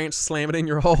Cool Ranch, slam it in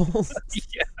your holes?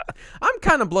 Yeah. I'm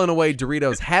kind of blown away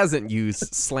Doritos hasn't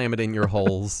used slam it in your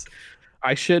holes.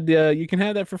 I should. You can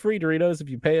have that for free, Doritos, if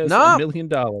you pay us $1 million.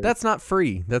 That's not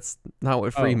free. That's not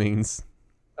what free means.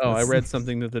 Oh, I read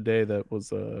something the other day that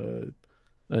was a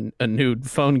new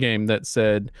phone game that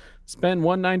said, spend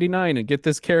 $1.99 and get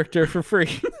this character for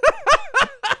free.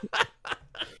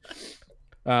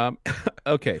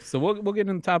 Okay, so we'll get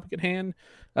into the topic at hand.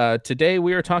 Today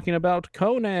we are talking about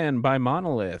Conan by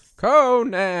Monolith.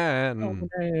 Conan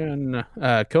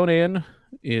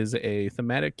is a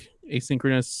thematic,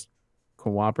 asynchronous,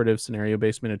 cooperative,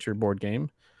 scenario-based miniature board game.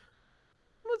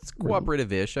 It's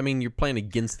cooperative-ish. I mean, you're playing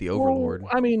against the Overlord.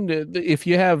 Well, I mean, if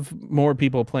you have more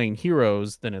people playing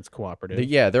heroes, then it's cooperative.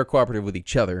 Yeah, they're cooperative with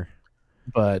each other.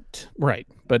 But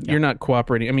you're not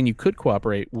cooperating. I mean, you could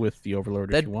cooperate with the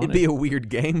Overlord if you wanted. It'd be a weird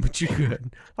game, but you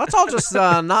could. Let's all just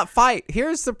not fight.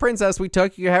 Here's the princess we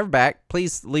took. You have her back.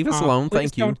 Please leave us alone.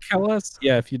 Thank you. Don't kill us.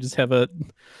 Yeah, if you just have the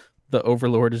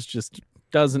Overlord is just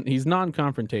he's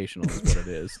non-confrontational is what it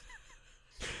is.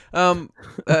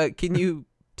 Can you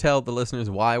tell the listeners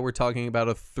why we're talking about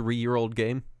a 3-year-old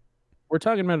game? We're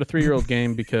talking about a 3-year-old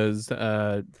game because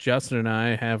Justin and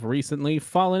I have recently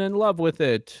fallen in love with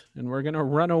it, and we're gonna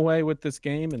run away with this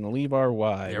game and leave our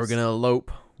wives. Yeah, we're gonna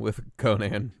elope with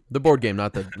Conan, the board game,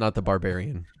 not the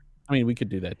barbarian. I mean, we could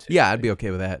do that too. Yeah, I'd be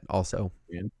okay with that also.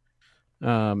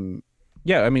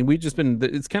 Yeah, I mean,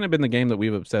 it's kind of been the game that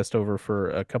we've obsessed over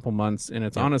for a couple months, and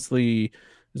it's honestly,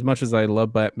 as much as I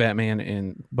love Batman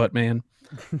and Buttman,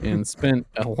 and spent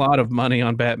a lot of money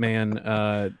on Batman,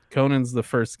 Conan's the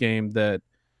first game that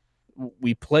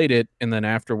we played it, and then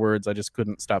afterwards I just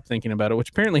couldn't stop thinking about it,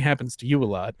 which apparently happens to you a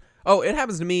lot. Oh, it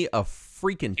happens to me a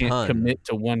freaking ton. Can't commit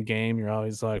to one game. You're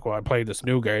always like, well, I played this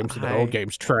new game, so the old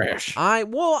game's trash.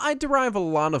 I derive a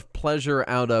lot of pleasure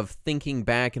out of thinking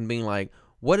back and being like,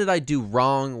 what did I do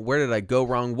wrong? Where did I go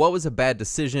wrong? What was a bad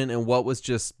decision? And what was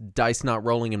just dice not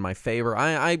rolling in my favor?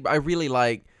 I really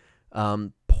like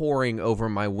poring over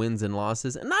my wins and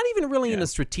losses, and not even really in a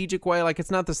strategic way. Like, it's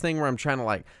not this thing where I'm trying to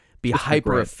like be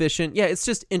hyper efficient. Yeah, it's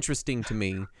just interesting to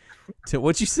me.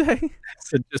 What'd you say?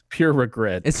 It's just pure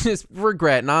regret. It's just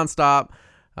regret nonstop.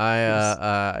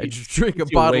 I drink a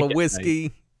bottle of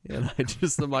whiskey, and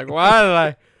I'm like,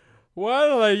 why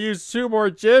did I use 2 more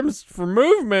gems for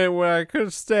movement when I could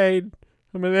have stayed?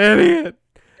 I'm an idiot.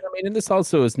 I mean, and this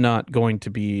also is not going to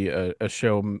be a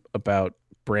show about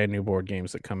brand new board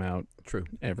games that come out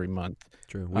every month.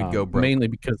 True. We'd go broke. Mainly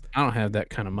because I don't have that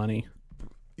kind of money.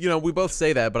 You know, we both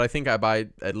say that, but I think I buy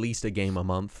at least a game a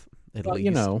month. At least.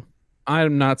 You know,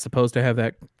 I'm not supposed to have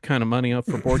that kind of money up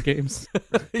for board games.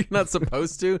 You're not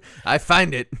supposed to? I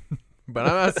find it, but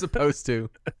I'm not supposed to.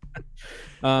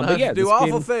 But yeah, do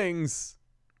awful things.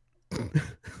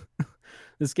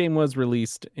 This game was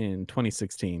released in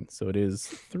 2016, so it is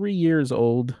 3 years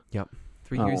old. Yep,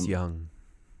 3 years young.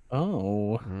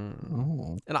 Oh.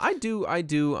 And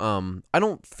I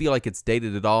don't feel like it's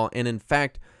dated at all. And in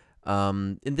fact,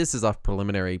 and this is off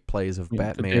preliminary plays of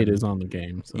Batman. The date is on the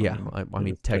game. So yeah, I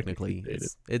mean, technically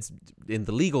it's in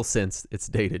the legal sense, it's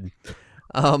dated.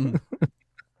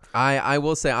 I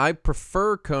will say I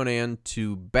prefer Conan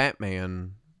to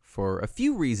Batman for a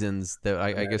few reasons that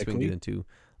I guess we can get into.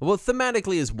 Well,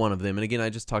 thematically is one of them. And again, I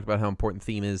just talked about how important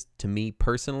theme is to me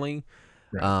personally.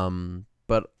 Right.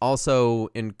 But also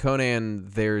in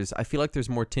Conan, I feel like there's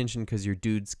more tension because your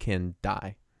dudes can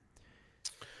die.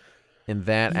 And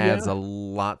that adds a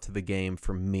lot to the game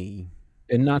for me.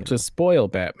 And not to spoil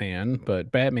Batman,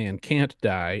 but Batman can't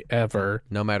die ever.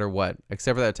 No matter what,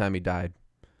 except for that time he died.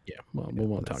 Yeah, well, we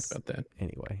won't talk about that.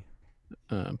 Anyway.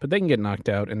 But they can get knocked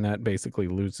out, and that basically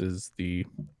can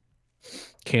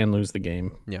lose the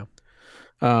game. Yeah.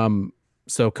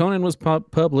 So Conan was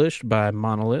published by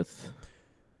Monolith.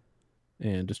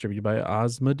 and distributed by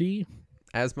Asmodee.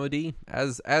 Asmodee?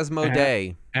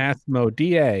 Asmodee.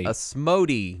 Asmodee.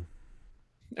 Asmodee.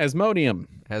 Asmodium.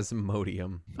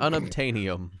 Asmodium.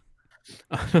 Unobtainium.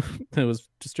 It was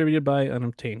distributed by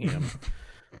Unobtainium.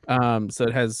 So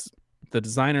it has the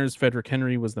designers. Frederick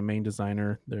Henry was the main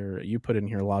designer. You put in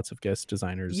here lots of guest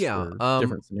designers for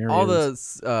different scenarios. All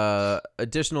the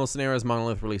additional scenarios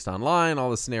Monolith released online,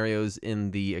 all the scenarios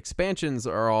in the expansions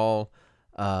are all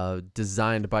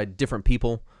designed by different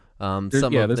people. There's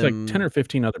like 10 or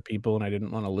 15 other people, and I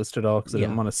didn't want to list it all because I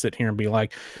didn't want to sit here and be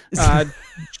like,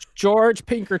 George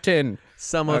Pinkerton.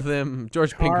 Some of them,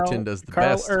 George Pinkerton does the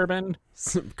best. Carl Urban.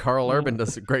 Carl Urban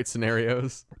does great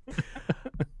scenarios.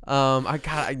 Now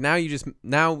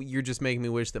you're just making me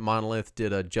wish that Monolith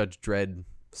did a Judge Dredd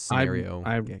scenario.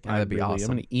 That'd be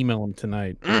awesome. I'm gonna email him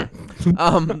tonight.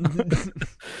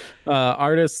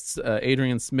 Artists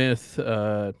Adrian Smith.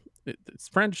 It's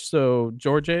French, so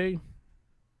George.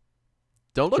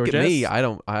 Don't look at me. I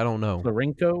don't know.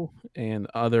 Lorenko and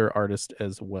other artists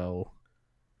as well.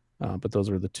 But those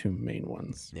were the two main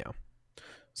ones. Yeah.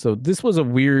 So this was a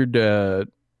weird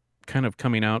kind of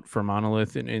coming out for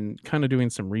Monolith, and kind of doing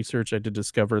some research. I did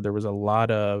discover there was a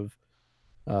lot of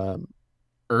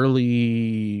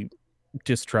early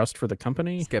distrust for the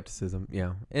company. Skepticism,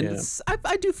 yeah. And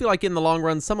I do feel like in the long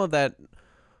run, some of that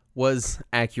was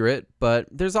accurate, but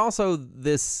there's also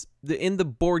in the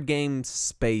board game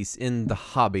space, in the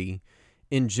hobby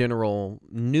in general,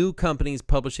 new companies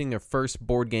publishing their first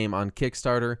board game on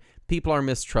Kickstarter, people are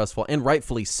mistrustful, and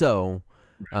rightfully so.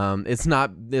 It's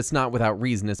not without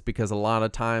reason. It's because a lot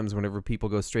of times whenever people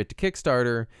go straight to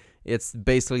Kickstarter, it's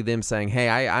basically them saying,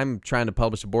 hey, I'm trying to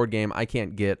publish a board game. I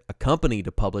can't get a company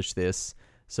to publish this,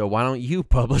 so why don't you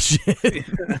publish it?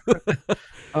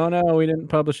 Oh, no, we didn't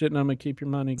publish it, and I'm going to keep your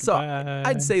money. Goodbye. So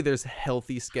I'd say there's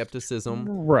healthy skepticism.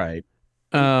 Right.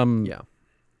 Yeah.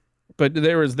 But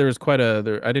there was quite I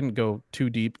didn't go too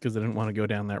deep because I didn't want to go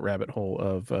down that rabbit hole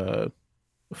of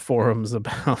forums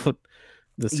about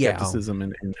the skepticism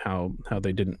and how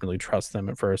they didn't really trust them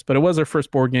at first. But it was their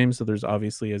first board game, so there's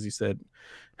obviously, as you said,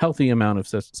 healthy amount of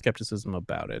skepticism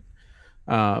about it.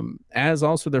 As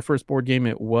also their first board game,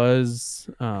 it was,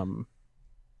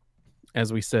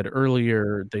 as we said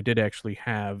earlier, they did actually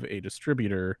have a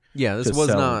distributor. Yeah, this was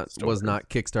not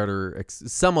Kickstarter.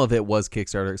 Some of it was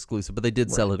Kickstarter exclusive, but they did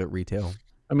sell it at retail.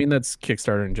 I mean, that's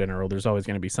Kickstarter in general. There's always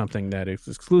going to be something that is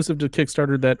exclusive to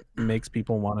Kickstarter that makes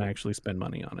people want to actually spend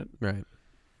money on it. Right.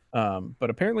 But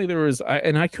apparently there was,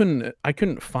 I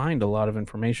couldn't find a lot of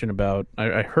information about.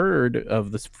 I heard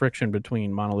of this friction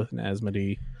between Monolith and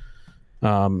Asmodee,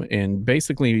 and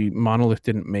basically Monolith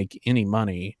didn't make any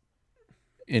money,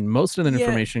 and most of the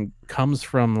information comes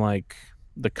from like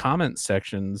the comment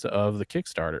sections of the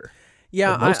Kickstarter.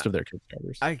 Yeah, most of their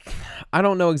Kickstarters. I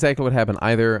don't know exactly what happened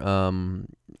either.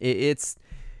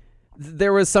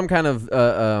 There was some kind of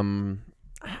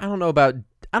I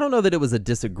don't know that it was a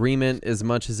disagreement as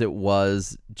much as it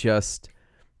was just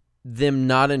them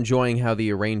not enjoying how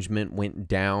the arrangement went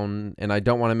down, and I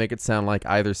don't want to make it sound like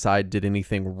either side did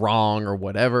anything wrong or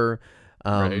whatever.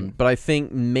 Right. But I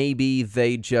think maybe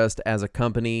they just, as a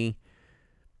company,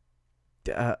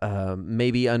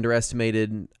 maybe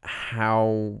underestimated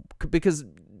how, because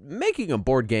making a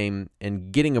board game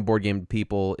and getting a board game to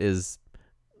people is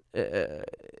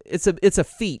it's a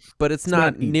feat, but it's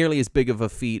not nearly as big of a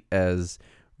feat as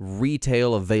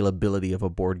retail availability of a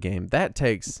board game. That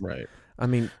takes I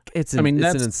mean, it's an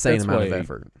insane amount of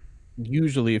effort.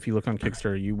 Usually, if you look on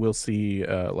Kickstarter, you will see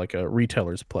like a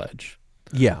retailer's pledge.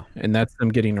 Yeah, and that's them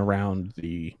getting around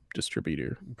the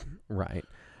distributor. Right.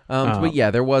 But yeah,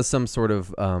 there was some sort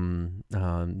of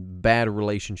bad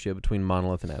relationship between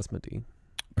Monolith and Asmodee.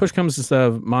 Push comes to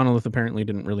shove, Monolith apparently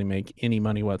didn't really make any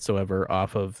money whatsoever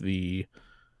off of the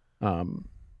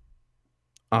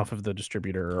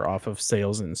distributor or off of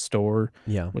sales in store.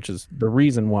 Yeah, which is the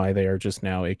reason why they are just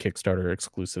now a Kickstarter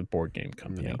exclusive board game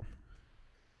company.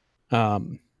 Yeah.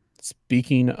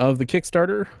 Speaking of the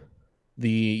Kickstarter,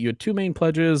 you had two main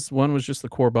pledges. One was just the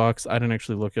core box. I didn't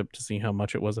actually look up to see how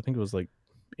much it was. I think it was like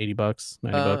 $80,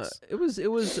 $90. It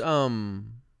was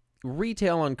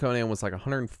retail on Conan was like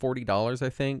 $140, I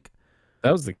think.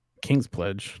 That was the King's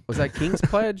Pledge. Was that King's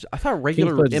Pledge? I thought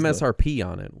regular MSRP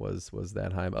on it was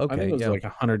that high. Okay, I think it was like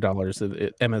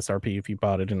 $100 MSRP if you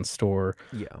bought it in store.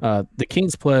 Yeah. The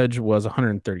King's Pledge was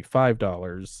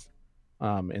 $135.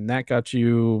 And that got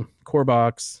you core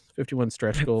box, 51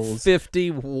 stretch goals.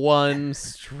 51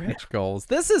 stretch goals.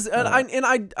 This is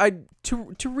to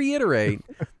reiterate,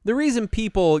 the reason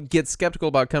people get skeptical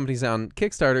about companies on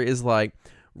Kickstarter is like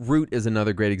Root is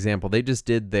another great example. They just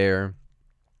did their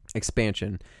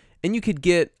expansion, and you could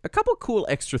get a couple cool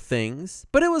extra things,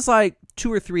 but it was like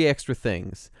 2 or 3 extra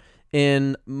things.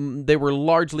 And they were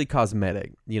largely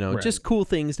cosmetic, Right. just cool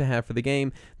things to have for the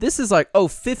game. This is like,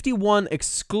 51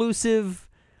 exclusive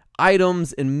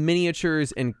items and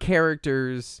miniatures and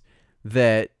characters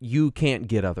that you can't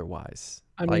get otherwise.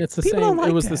 I mean, Like, it's the people same. don't like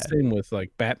It was the that. same with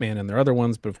like Batman and their other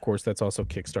ones, but of course that's also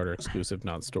Kickstarter exclusive,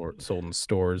 not sold in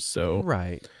stores. So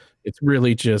Right. it's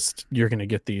really just you're going to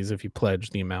get these if you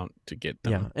pledge the amount to get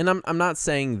them. Yeah, and I'm not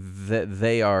saying that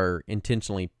they are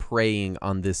intentionally preying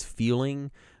on this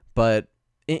feeling, but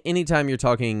anytime you're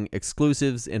talking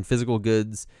exclusives and physical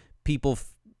goods,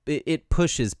 it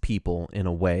pushes people in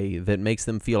a way that makes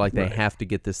them feel like they Right. have to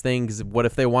get this thing. Because what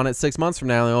if they want it 6 months from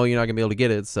now? Oh, you're not gonna be able to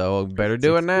get it, so better It's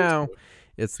do it now. exclusive.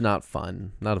 It's not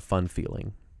fun. Not a fun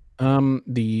feeling.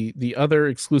 The other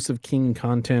exclusive King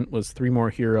content was 3 more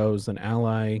heroes, an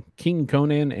ally, King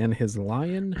Conan and his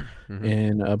lion, Mhm.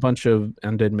 and a bunch of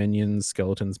undead minions,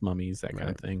 skeletons, mummies, that kind of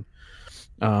Right. thing.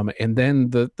 And then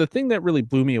the thing that really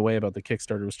blew me away about the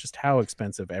Kickstarter was just how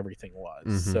expensive everything was.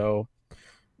 Mhm. So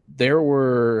there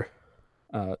were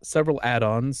several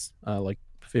add-ons, like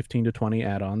 15 to 20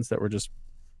 add-ons that were just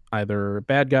either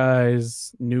bad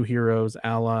guys, new heroes,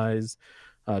 allies,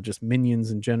 just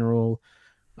minions in general.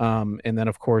 And then,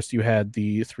 of course, you had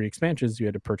the 3 expansions. You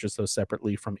had to purchase those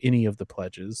separately from any of the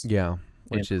pledges. Yeah, And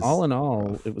which is all in all,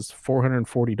 rough. it was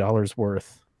 $440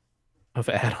 worth of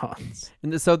add-ons.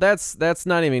 And so that's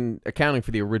not even accounting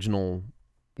for the original.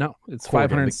 No, it's Core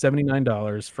game.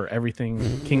 $579 for everything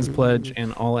King's Pledge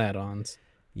and all add-ons.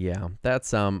 Yeah,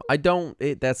 that's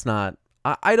that's not.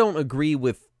 I don't agree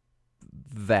with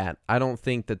that. I don't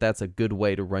think that that's a good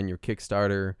way to run your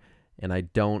Kickstarter, and I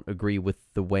don't agree with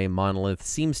the way Monolith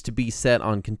seems to be set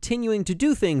on continuing to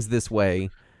do things this way.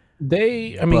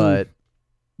 I mean, But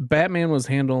Batman was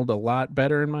handled a lot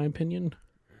better in my opinion.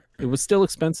 It was still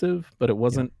expensive, but it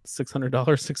wasn't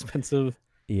 $600 expensive.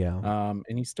 yeah.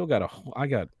 And you still got I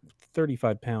got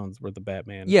 35 pounds worth of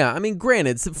Batman. Yeah, I mean,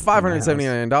 granted, it's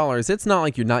 $579. It's not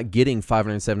like you're not getting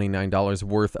 $579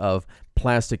 worth of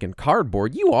plastic and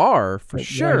cardboard. You are, for But why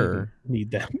do you sure.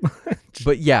 need that much.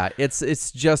 But yeah,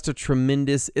 it's just a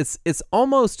tremendous. It's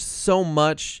almost so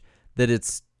much that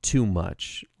it's too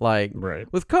much. Like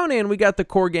Right. with Conan, we got the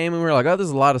core game and we were like, oh, this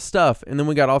is a lot of stuff. And then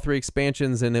we got all 3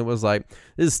 expansions and it was like,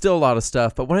 this is still a lot of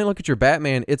stuff. But when I look at your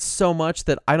Batman, it's so much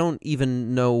that I don't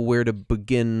even know where to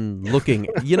begin looking.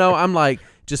 I'm like,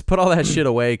 just put all that shit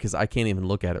away because I can't even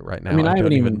look at it right now. I mean, I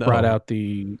haven't don't even brought know. out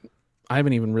I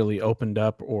haven't even really opened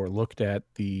up or looked at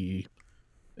the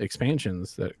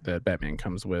expansions that Batman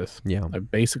comes with. Yeah,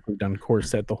 I've basically done core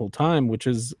set the whole time, which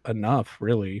is enough,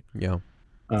 really. yeah,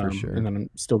 for sure. And then I'm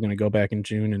still going to go back in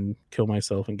June and kill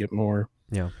myself and get more.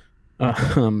 Yeah.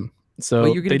 So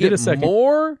Well, you're gonna they did get a second.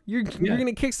 more. You're Yeah.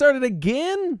 gonna kickstart it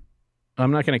again.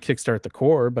 I'm not going to kickstart the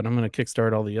core, but I'm going to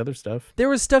kickstart all the other stuff. There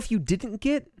was stuff you didn't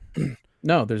get.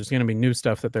 No, there's going to be new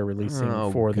stuff that they're releasing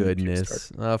Oh for the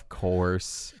goodness! Kickstarter. Of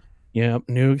course. Yep,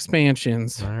 new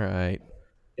expansions. All right.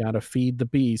 Gotta feed the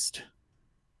beast.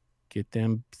 Get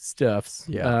them stuffs.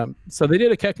 Yeah. So they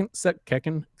did a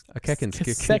second A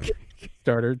Kekken's second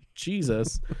Kickstarter.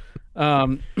 Jesus.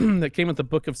 That came with the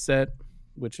Book of Set,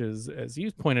 which is, as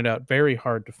you pointed out, very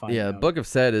hard to find. Yeah, out. Book of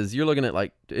Set is you're looking at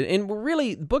like, and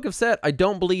really, Book of Set I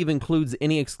don't believe includes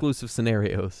any exclusive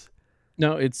scenarios.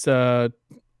 No, it's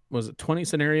was it 20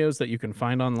 scenarios that you can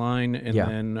find online, and Yeah.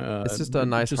 then It's just a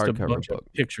nice hardcover bunch book.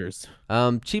 of pictures.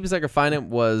 Cheapest I could find it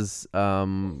was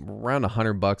around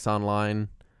 $100 online,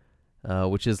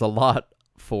 which is a lot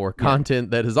for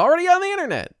content that is already on the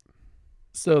internet.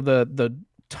 So the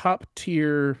top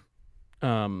tier,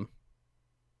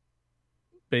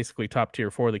 basically top tier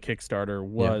for the Kickstarter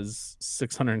was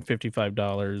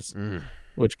 $655,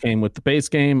 which came with the base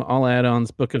game, all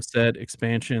add-ons, Book of Set,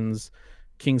 expansions,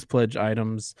 King's Pledge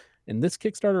items. And this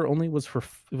Kickstarter only was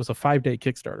it was a 5-day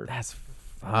Kickstarter. That's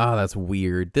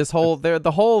weird. It's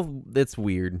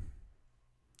weird.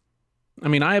 I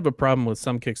mean, I have a problem with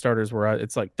some Kickstarters where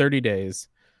it's like 30 days,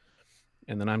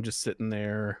 and then I'm just sitting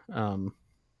there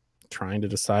trying to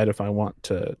decide if I want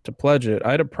to pledge it.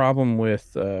 I had a problem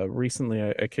with recently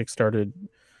I kickstarted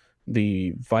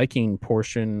the Viking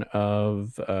portion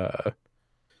of God,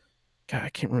 I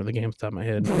can't remember the game off the top of my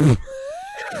head.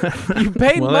 You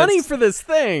paid Well, money for this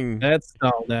thing. That's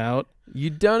stalled out. You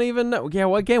don't even know. Yeah,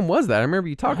 what game was that? I remember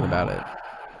you talking about it.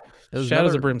 It was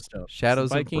Shadows another- of Brimstone. Shadows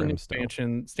It's a of Viking Brimstone.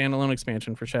 expansion, standalone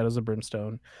expansion for Shadows of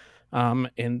Brimstone.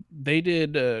 And they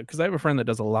did because I have a friend that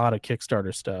does a lot of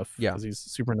Kickstarter stuff. Yeah. because he's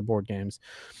super into board games,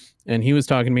 and he was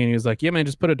talking to me and he was like, "Yeah, man,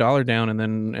 just put $1 down, and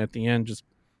then at the end, just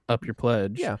up your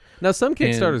pledge. Yeah. Now some And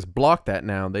Kickstarters block that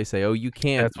now. They say, "Oh, you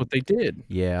can't." that's what they did.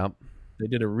 Yeah. They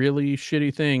did a really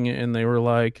shitty thing, and they were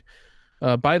like,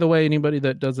 by the way, anybody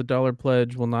that does a $1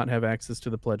 pledge will not have access to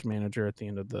the pledge manager at the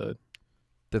end of the.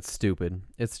 That's stupid.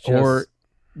 It's just Or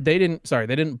they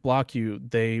didn't block you.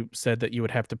 They said that you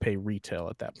would have to pay retail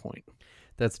at that point.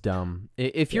 That's dumb.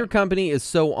 If your company is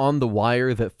so on the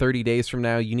wire that 30 days from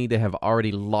now you need to have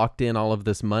already locked in all of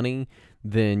this money,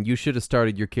 then you should have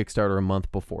started your Kickstarter a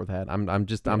month before that.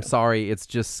 I'm sorry. It's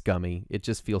just scummy. It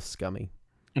just feels scummy.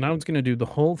 And I was going to do the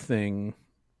whole thing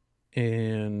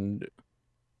and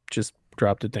just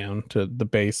dropped it down to the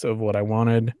base of what I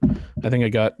wanted. I think I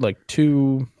got like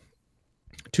two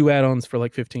add-ons for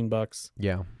like $15.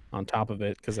 Yeah. On top of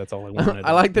it, because that's all I wanted.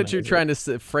 I like that you're trying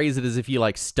to phrase it as if you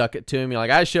like stuck it to him. You're like,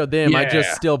 I showed them. I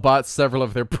just still bought several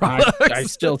of their products. I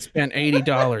still spent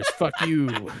 $80. Fuck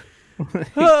you.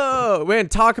 Oh man,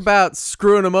 talk about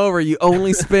screwing them over. You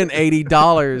only spent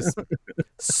 $80.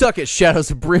 Suck it,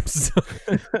 Shadows of Brimstone.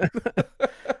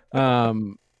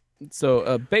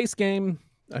 So base game.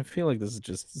 I feel like this is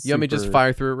just. You want me to just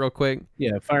fire through it real quick?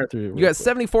 Yeah, fire through it. You got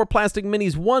 74 plastic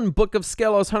minis, 1 Book of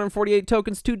Skelos, 148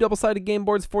 tokens, 2 double-sided game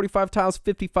boards, 45 tiles,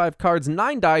 55 cards,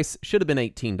 9 dice. Should have been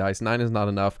 18 dice. 9 is not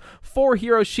enough. 4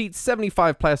 hero sheets,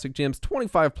 75 plastic gems,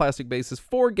 25 plastic bases,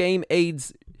 4 game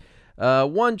aids,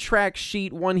 1 track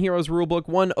sheet, 1 heroes rulebook,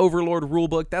 1 Overlord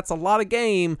rulebook. That's a lot of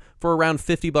game for around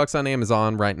 $50 on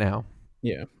Amazon right now.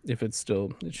 Yeah, if it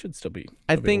should still be.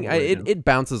 I think it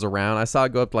bounces around. I saw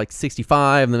it go up to like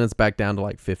 65, and then it's back down to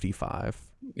like 55.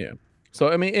 Yeah. So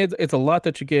I mean, it's a lot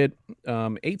that you get.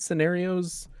 8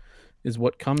 scenarios is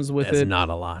what comes with it. It's not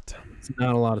a lot. It's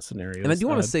not a lot of scenarios. And I do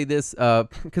want to say this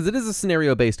because it is a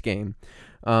scenario-based game.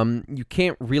 You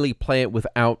can't really play it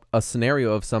without a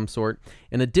scenario of some sort.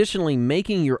 And additionally,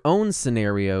 making your own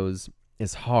scenarios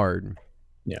is hard.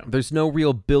 Yeah. There's no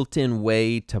real built-in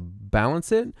way to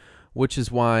balance it, which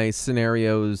is why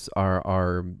scenarios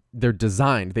they're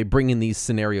designed. They bring in these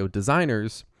scenario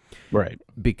designers, right?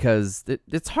 Because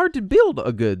it's hard to build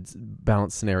a good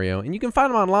balanced scenario, and you can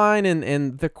find them online,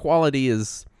 and the quality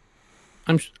is.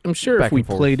 I'm sure if we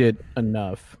played it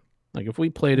enough, like if we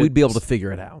played it, we'd be able to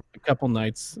figure it out a couple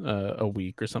nights a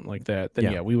week or something like that.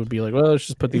 Then yeah, we would be like, well, let's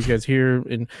just put these guys here,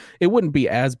 and it wouldn't be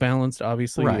as balanced,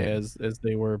 obviously, as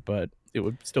they were, but it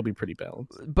would still be pretty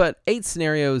balanced. But 8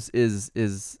 scenarios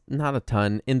is not a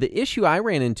ton. And the issue I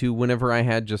ran into whenever I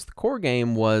had just the core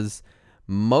game was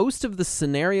most of the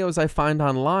scenarios I find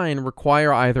online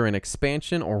require either an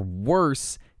expansion or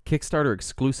worse, Kickstarter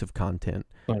exclusive content.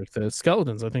 Like the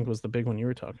skeletons, I think, was the big one you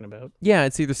were talking about. Yeah,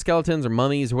 it's either skeletons or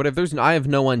mummies or whatever. I have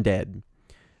no undead.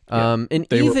 Yeah, and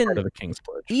they were part of the King's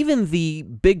Pledge. Even the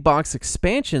big box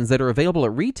expansions that are available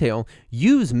at retail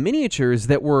use miniatures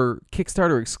that were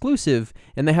Kickstarter exclusive,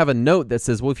 and they have a note that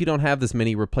says, well, if you don't have this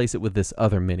mini, replace it with this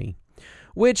other mini,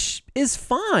 which is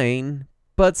fine,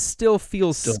 but still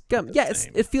feels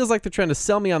it feels like they're trying to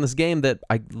sell me on this game that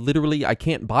I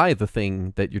can't buy the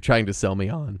thing that you're trying to sell me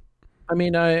on. I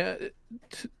mean,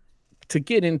 to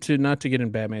get into, not to get in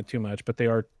Batman too much, but they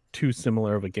are too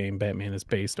similar of a game. Batman is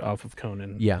based off of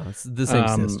Conan. Yeah, it's the same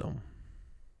system.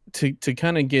 To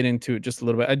kind of get into it just a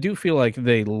little bit, I do feel like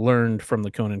they learned from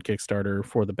the Conan Kickstarter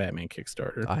for the Batman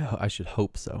Kickstarter. I should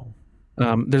hope so.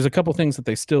 There's a couple things that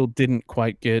they still didn't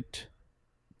quite get,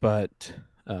 but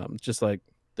just like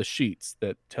the sheets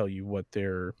that tell you what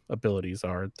their abilities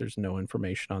are, there's no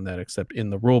information on that except in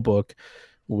the rule book,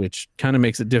 which kind of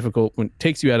makes it difficult when it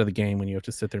takes you out of the game when you have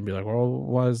to sit there and be like, well,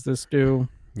 what does this do?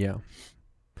 Yeah.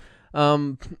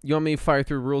 You want me to fire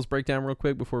through rules breakdown real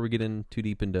quick before we get in too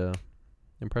deep into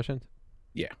impressions?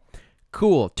 Yeah.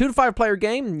 Cool. 2 to 5 player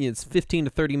game. It's 15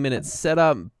 to 30 minutes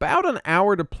setup, about an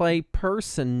hour to play per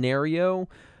scenario.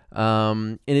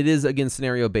 And it is, again,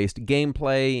 scenario-based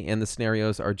gameplay, and the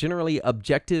scenarios are generally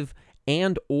objective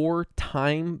and or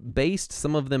time-based.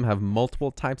 Some of them have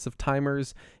multiple types of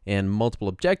timers and multiple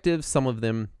objectives. Some of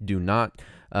them do not.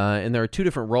 And there are 2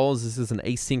 different roles. This is an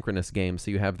asynchronous game.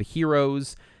 So you have the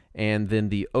heroes and then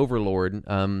the Overlord.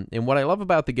 And what I love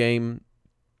about the game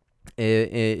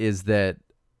is that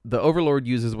the Overlord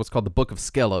uses what's called the Book of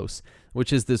Skelos,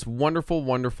 which is this wonderful,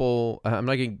 wonderful, I'm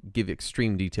not going to give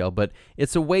extreme detail, but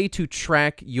it's a way to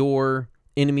track your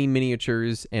enemy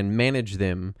miniatures and manage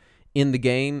them in the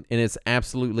game, and it's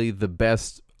absolutely the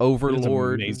best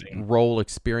Overlord role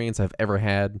experience I've ever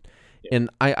had. Yeah. And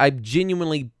I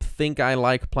genuinely think I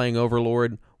like playing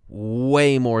Overlord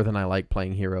way more than I like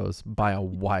playing Heroes by a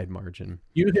wide margin.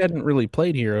 You hadn't really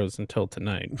played Heroes until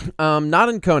tonight. Not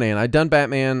in Conan. I'd done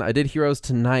Batman. I did Heroes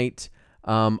tonight.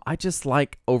 I just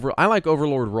like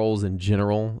Overlord roles in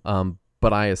general,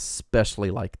 but I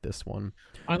especially like this one.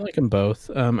 I like them both.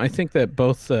 I think that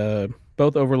both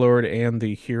Overlord and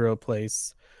the Hero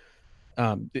Place,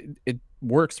 it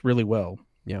works really well.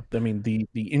 Yeah. I mean,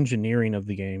 the engineering of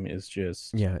the game is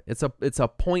just Yeah, it's a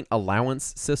point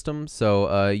allowance system.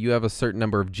 So you have a certain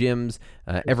number of gems.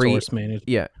 Every resource management.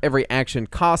 yeah every action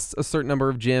costs a certain number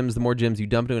of gems. The more gems you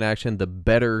dump into an action, the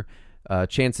better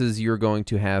chances you're going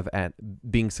to have at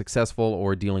being successful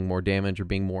or dealing more damage or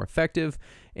being more effective.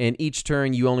 And each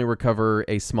turn, you only recover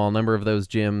a small number of those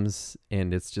gems,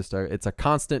 and it's a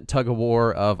constant tug of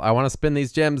war of I want to spend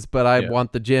these gems, but I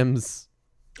want the gems.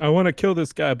 I want to kill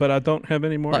this guy, but I don't have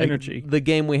any more Like, energy. the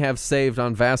game we have saved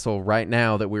on Vassal right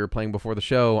now that we were playing before the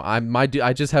show,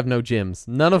 I just have no gems.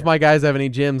 None of my guys have any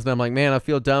gems, and I'm like, man, I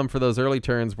feel dumb for those early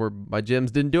turns where my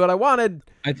gems didn't do what I wanted.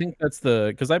 I think that's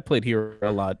because I played Hero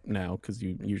a lot now because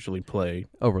you usually play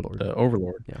Overlord.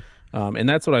 Overlord. Yeah. And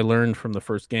that's what I learned from the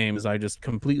first game is I just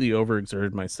completely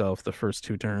overexerted myself the first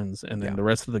 2 turns, and then the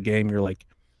rest of the game you're like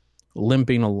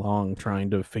limping along trying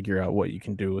to figure out what you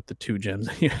can do with the 2 gems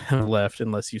that you have left,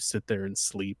 unless you sit there and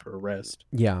sleep or rest.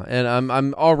 Yeah, and I'm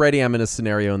in a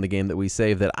scenario in the game that we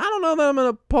saved that I don't know that I'm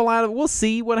gonna pull out of. We'll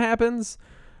see what happens.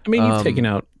 I mean, you've taken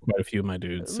out quite a few of my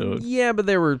dudes, so yeah, but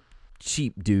they were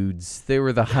cheap dudes. They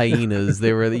were the hyenas.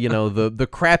 They were the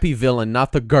crappy villain,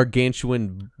 not the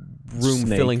gargantuan room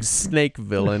filling snake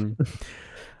villain.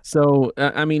 So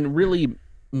I mean, really,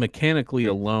 mechanically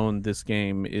alone, this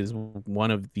game is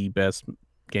one of the best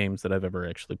games that I've ever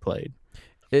actually played.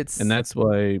 And that's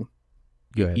why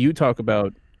you talk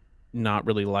about not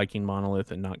really liking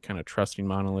Monolith and not kind of trusting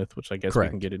Monolith, which I guess we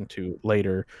can get into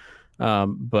later.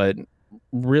 But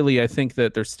really, I think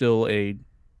that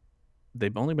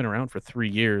they've only been around for 3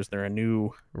 years. They're a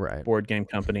new board game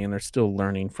company, and they're still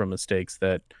learning from mistakes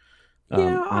that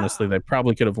honestly they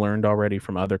probably could have learned already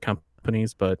from other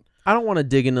companies. But I don't want to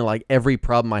dig into like every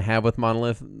problem I have with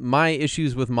Monolith. My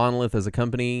issues with Monolith as a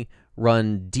company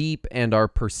run deep and are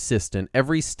persistent.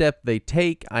 Every step they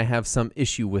take, I have some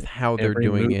issue with how they're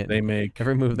doing it.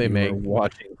 Every move they make. I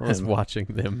was watching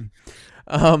them.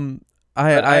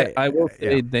 I will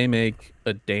say they make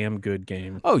a damn good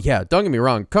game. Oh yeah, don't get me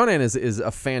wrong. Conan is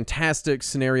a fantastic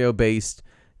scenario based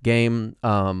game.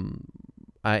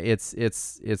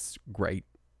 It's great.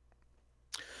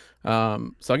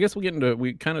 So I guess we'll get into.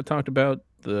 We kind of talked about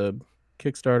the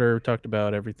Kickstarter, talked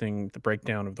about everything, the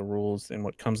breakdown of the rules and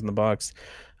what comes in the box.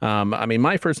 I mean,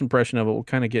 my first impression of it. We'll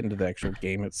kind of get into the actual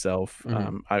game itself.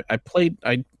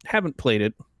 I haven't played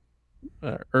it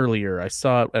earlier. I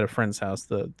saw it at a friend's house.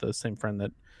 The same friend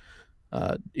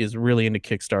that is really into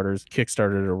Kickstarters.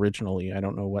 Kickstarted it originally. I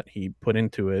don't know what he put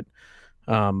into it.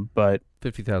 But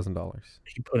 $50,000.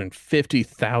 He put in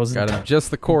 $50,000. Got him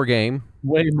just the core game.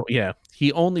 Way more. Yeah,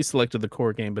 he only selected the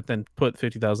core game, but then put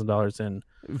 $50,000 in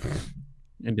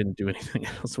and didn't do anything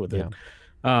else with it.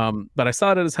 But I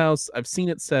saw it at his house. I've seen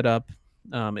it set up.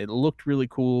 It looked really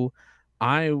cool.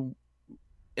 I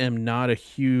am not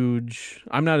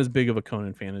I'm not as big of a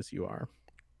Conan fan as you are.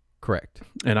 Correct.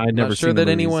 And I'd never not sure seen that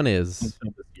anyone is. This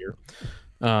year.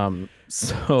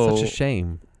 So such a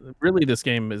shame. Really, this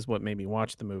game is what made me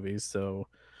watch the movies. So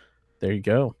there you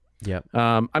go. Yeah.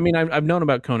 I mean, I've known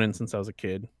about Conan since I was a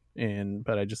kid,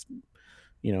 but I just,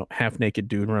 half naked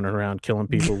dude running around killing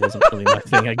people wasn't really my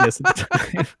thing, I guess, at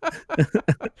the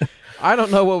time. I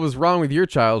don't know what was wrong with your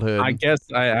childhood. I guess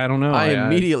I don't know. I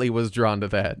immediately was drawn to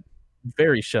that.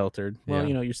 Very sheltered. Well,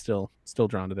 you're still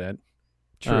drawn to that.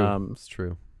 True. It's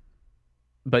true.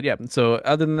 But yeah, so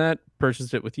other than that,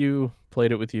 purchased it with you,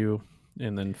 played it with you,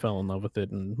 and then fell in love with it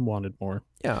and wanted more.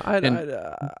 Yeah, I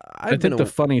think the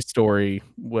funny story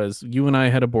was you and I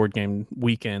had a board game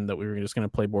weekend that we were just going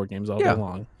to play board games all day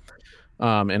long.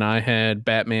 And I had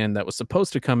Batman that was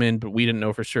supposed to come in, but we didn't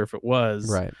know for sure if it was.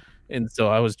 Right. And so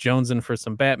I was jonesing for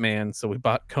some Batman, so we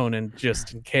bought Conan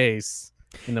just in case.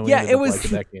 And then we it was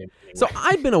that game anyway. So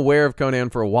I'd been aware of Conan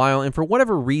for a while, and for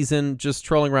whatever reason, just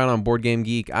trolling around on Board Game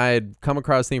Geek, I had come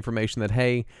across the information that,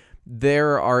 hey,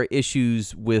 there are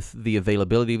issues with the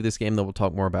availability of this game that we'll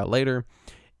talk more about later.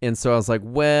 And so I was like,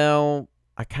 well,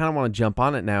 I kind of want to jump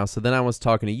on it now. So then I was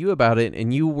talking to you about it,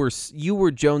 and you were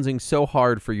jonesing so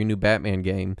hard for your new Batman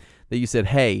game that you said,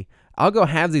 hey, I'll go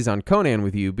halvesies on Conan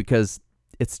with you because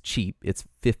it's cheap. It's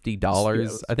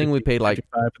 $50. I think we paid like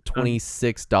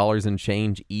 $26 and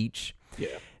change each. Yeah.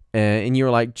 And you were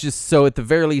like, just so at the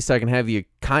very least I can have you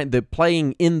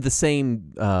playing in the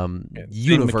same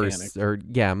universe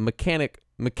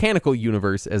mechanical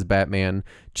universe as Batman,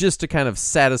 just to kind of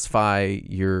satisfy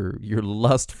your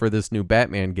lust for this new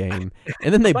Batman game.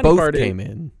 And then they both came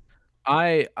in.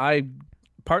 I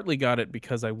partly got it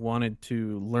because I wanted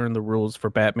to learn the rules for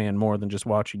Batman more than just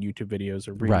watching YouTube videos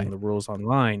or reading Right. the rules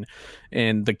online.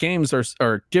 And the games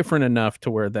are different enough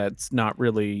to where that's not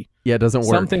really Yeah, it doesn't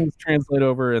some work. things translate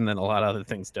over and then a lot of other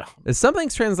things don't. Some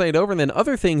things translate over, and then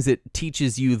other things it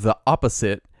teaches you the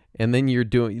opposite, and then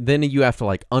then you have to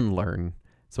like unlearn.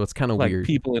 So it's kind of Like weird.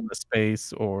 people in the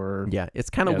space or Yeah, it's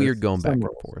kind of yeah, weird there's going back some and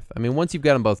rules. forth. I mean, once you've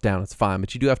got them both down, it's fine,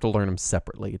 but you do have to learn them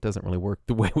separately. It doesn't really work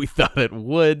the way we thought it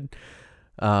would.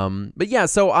 But yeah,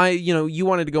 so you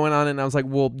wanted to go in on it, and I was like,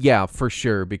 well, yeah, for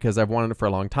sure, because I've wanted it for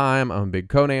a long time. I'm a big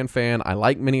Conan fan. I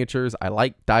like miniatures. I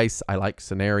like dice. I like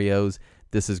scenarios.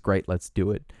 This is great. Let's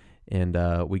do it. And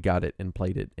we got it and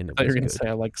played it, and it I thought you was were gonna good. say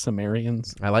I like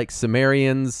Sumerians. I like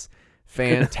Sumerians.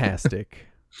 Fantastic.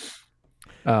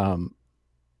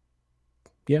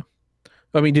 Yeah.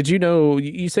 I mean, did you know?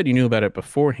 You said you knew about it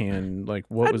beforehand. Like,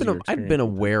 what was your I'd experience? been with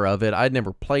it? aware of it. I'd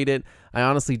never played it. I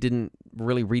honestly didn't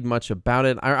really read much about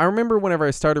it. I remember whenever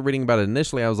I started reading about it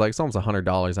initially, I was like, it's almost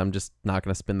 $100. I'm just not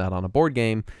going to spend that on a board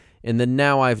game. And then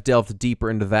now I've delved deeper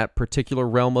into that particular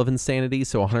realm of insanity.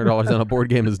 So $100 on a board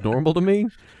game is normal to me.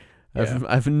 Yeah.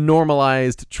 I've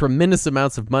normalized tremendous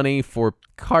amounts of money for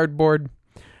cardboard.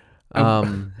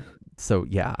 So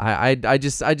yeah, I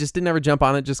just didn't ever jump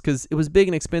on it just because it was big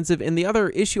and expensive. And the other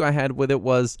issue I had with it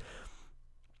was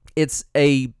it's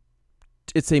a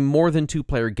more than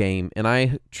 2-player game, and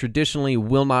I traditionally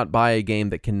will not buy a game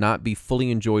that cannot be fully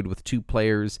enjoyed with 2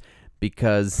 players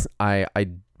because I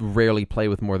rarely play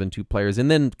with more than 2 players.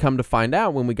 And then come to find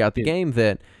out when we got the game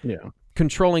that Yeah.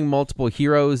 controlling multiple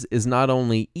heroes is not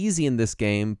only easy in this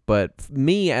game, but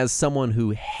me as someone who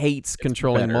hates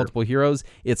controlling better. multiple heroes,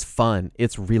 it's fun.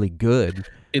 It's really good.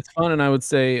 It's fun, and I would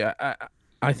say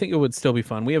I think it would still be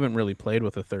fun. We haven't really played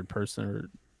with a third person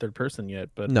yet,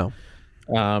 but No.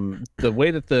 the way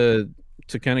that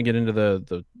to kind of get into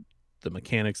the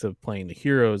mechanics of playing the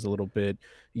heroes a little bit,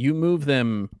 you move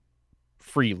them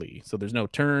freely, so there's no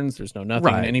turns, there's no nothing.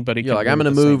 Right. Anybody You're can like, do I'm it going to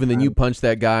at the same move, and then you time, punch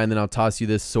that guy, and then I'll toss you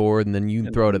this sword, and then you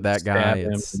and throw it then at that stab guy.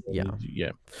 him, It's, and yeah. then yeah.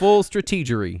 Full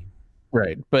strategery.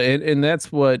 Right, but and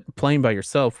that's what playing by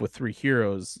yourself with 3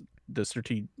 heroes, the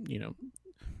You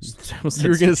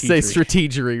were going to say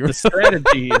strategery. the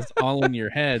strategy is all in your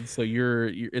head, so you're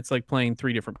it's like playing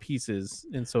 3 different pieces,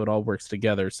 and so it all works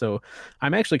together. So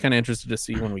I'm actually kind of interested to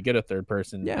see when we get a third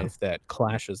person Yeah. if that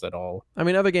clashes at all. I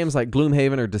mean, other games like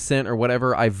Gloomhaven or Descent or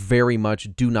whatever, I very much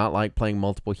do not like playing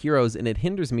multiple heroes, and it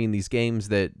hinders me in these games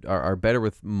that are better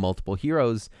with multiple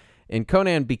heroes. In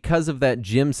Conan, because of that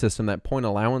gem system, that point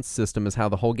allowance system is how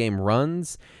the whole game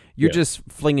runs. You're Yeah. just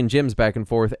flinging gems back and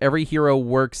forth. Every hero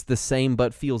works the same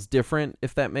but feels different,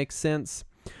 if that makes sense.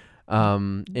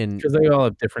 And Because they all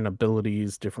have different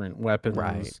abilities, different weapons.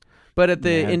 Right. But at the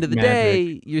end of the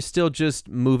day, you're still just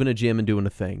moving a gem and doing a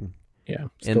thing. Yeah,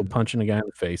 still And- punching a guy in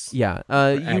the face. Yeah.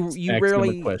 ask You him a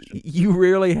rarely question. you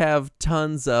rarely have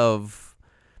tons of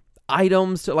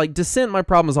items to, like, Descent. My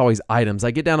problem is always items.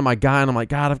 I get down to my guy and I'm like,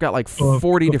 God, I've got like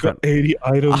 40 different 80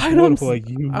 items. items. What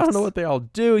do I use? I don't know what they all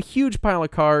do. A huge pile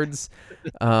of cards.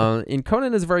 And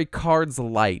Conan is very cards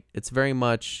light. It's very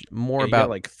much more Yeah, you got about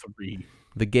like 3.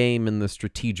 the game and the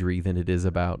strategery than it is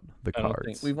about the I don't think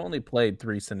cards. we've only played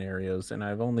 3 scenarios, and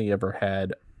I've only ever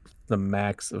had the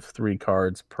max of 3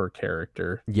 cards per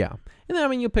character. Yeah. And then, I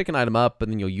mean, you'll pick an item up and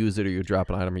then you'll use it, or you'll drop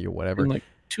an item, or you'll whatever. And like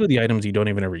 2 of the items you don't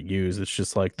even ever use. It's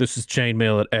just like, this is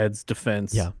chainmail, it adds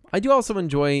defense. Yeah. I do also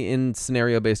enjoy in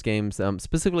scenario-based games,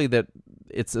 specifically that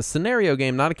it's a scenario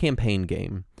game, not a campaign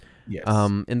game. Yes.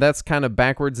 And that's kind of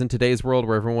backwards in today's world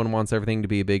where everyone wants everything to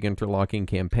be a big interlocking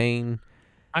campaign.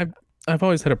 I've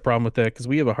always had a problem with that because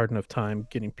we have a hard enough time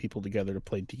getting people together to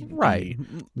play D&D, Right.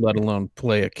 let alone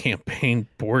play a campaign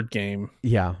board game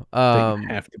Yeah. that you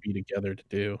have to be together to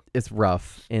do. It's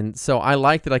rough. And so I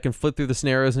like that I can flip through the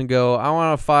scenarios and go, I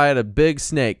want to fight a big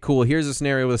snake. Cool. Here's a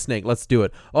scenario with a snake. Let's do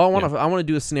it. Oh, I want to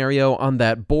do a scenario on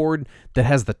that board that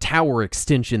has the tower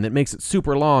extension that makes it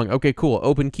super long. Okay, cool.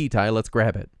 Open key tie. Let's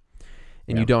grab it.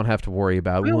 And you don't have to worry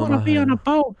about, I want to be on a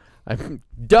boat. I'm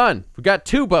done. We got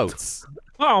 2 boats.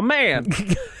 Oh, man.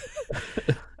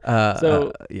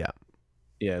 Yeah.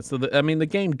 Yeah, so I mean, the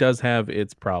game does have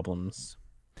its problems.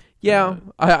 Yeah,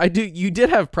 I do. You did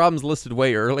have problems listed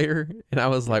way earlier, and I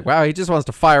was like, "Wow, he just wants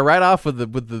to fire right off with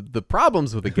the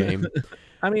problems with the game."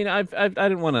 I mean, I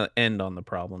didn't want to end on the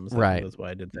problems. Right. That's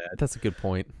why I did that. That's a good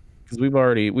point. Because we've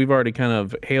already kind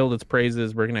of hailed its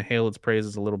praises. We're gonna hail its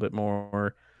praises a little bit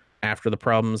more after the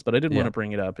problems, but I did want to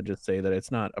bring it up and just say that it's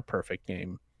not a perfect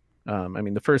game. I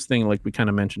mean, the first thing, like we kind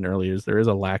of mentioned earlier, is there is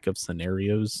a lack of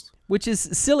scenarios Which is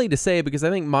silly to say because I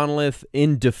think Monolith,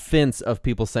 in defense of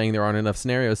people saying there aren't enough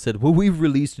scenarios, said, well, we've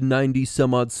released 90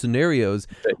 some odd scenarios.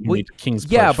 that you Well, need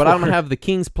King's yeah, Pledge but I for. don't have the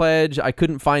King's Pledge. I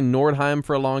couldn't find Nordheim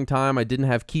for a long time. I didn't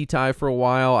have Kitai for a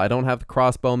while. I don't have the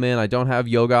Crossbowmen. I don't have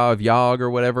Yoga of Yog or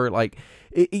whatever. Like,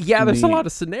 yeah, there's a lot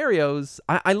of scenarios.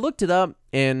 I looked it up,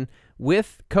 and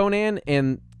with Conan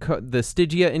and the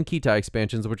Stygia and Kitai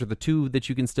expansions, which are the two that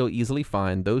you can still easily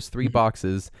find, those three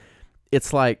boxes,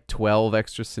 it's like 12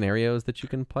 extra scenarios that you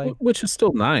can play. Which is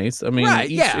still nice. I mean, Right,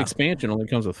 each yeah. expansion only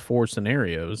comes with 4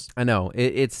 scenarios. I know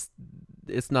it's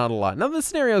not a lot. Now the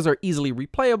scenarios are easily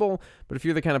replayable, but if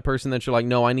you're the kind of person that you're like,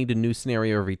 no, I need a new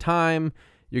scenario every time,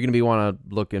 you're gonna want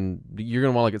to look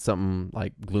at something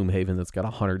like Gloomhaven that's got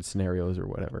 100 scenarios or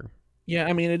whatever. Yeah,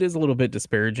 I mean, it is a little bit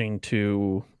disparaging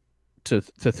to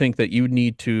think that you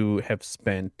need to have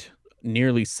spent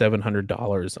nearly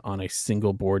 $700 on a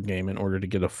single board game in order to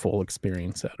get a full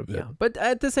experience out of it. Yeah, but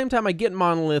at the same time, I get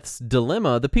Monolith's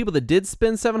dilemma. The people that did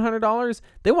spend $700,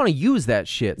 they want to use that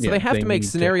shit, so Yeah, they have they to make need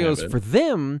to scenarios have it. for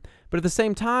them. But at the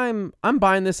same time, I'm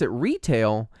buying this at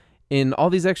retail, and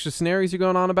all these extra scenarios you're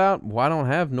going on about. Well, I don't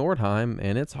have Nordheim,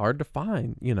 and it's hard to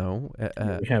find. We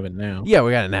have it now. Yeah,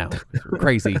 we got it now. We're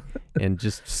crazy, and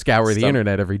just scour the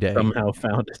internet every day. Somehow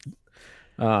found it.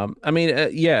 I mean,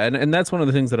 yeah, and that's one of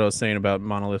the things that I was saying about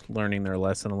Monolith learning their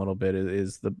lesson a little bit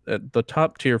is the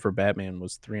top tier for Batman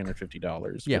was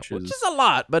 $350. Yeah, which which is is a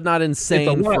lot, but not it's a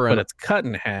insane lot, for but an it's cut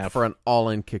in half, for an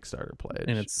all-in Kickstarter pledge.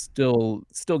 and it still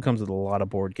comes with a lot of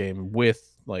board game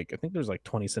with, like, I think there's like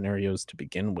 20 scenarios to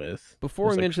begin with. Before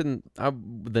we There's, like,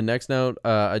 mention the next note,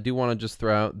 I do want to just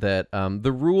throw out that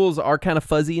the rules are kind of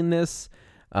fuzzy in this.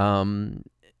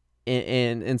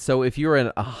 And so if you're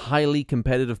a highly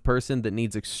competitive person that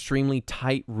needs extremely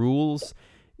tight rules,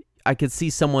 I could see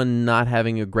someone not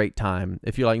having a great time.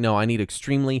 If you're like, no, I need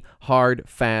extremely hard,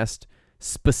 fast,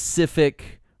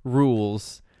 specific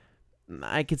rules,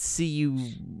 I could see you.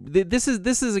 This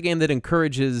is a game that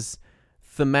encourages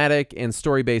thematic and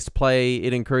story-based play.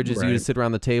 It encourages you to Right. sit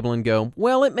around the table and go,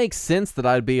 well, it makes sense that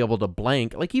I'd be able to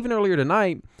blank. Like even earlier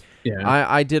tonight, yeah.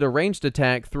 I did a ranged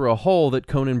attack through a hole that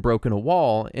Conan broke in a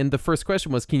wall, and the first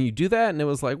question was, can you do that? And it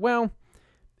was like, well,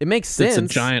 it makes sense.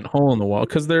 It's a giant hole in the wall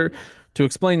because to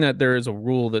explain that, there is a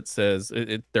rule that says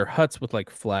they're huts with like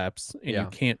flaps, and Yeah. you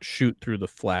can't shoot through the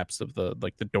flaps of the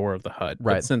door of the hut.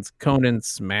 Right. But since Conan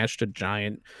smashed a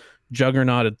giant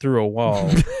juggernauted through a wall,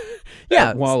 Yeah,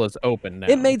 that wall is open now.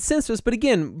 It made sense to us, but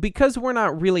again, because we're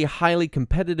not really highly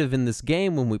competitive in this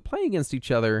game when we play against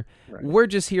each other, Right. we're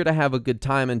just here to have a good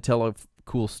time and tell a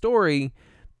cool story.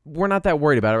 We're not that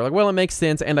worried about it. We're like, well, it makes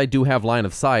sense, and I do have line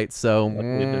of sight, so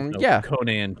Luckily, there's no yeah.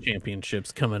 Conan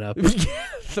championships coming up.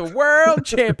 The World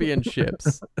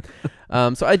Championships.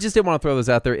 So I just didn't want to throw those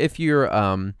out there. If you're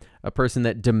a person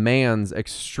that demands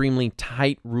extremely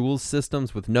tight rules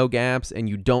systems with no gaps and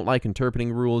you don't like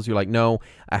interpreting rules, you're like, no,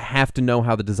 I have to know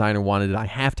how the designer wanted it. I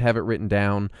have to have it written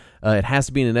down. It has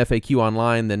to be in an FAQ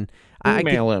online. Then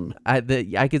Email him.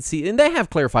 I could see, and they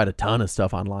have clarified a ton of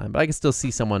stuff online, but I could still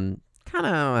see someone kind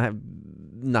of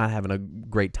not having a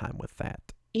great time with that.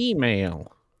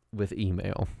 Email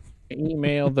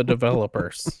the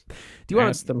developers. Do you want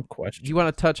ask them questions? Do you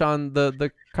want to touch on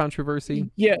the controversy?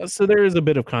 Yeah, so there is a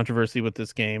bit of controversy with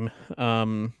this game.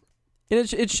 And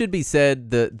it should be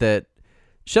said that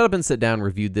Shut Up and Sit Down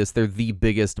reviewed this. They're the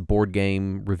biggest board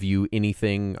game review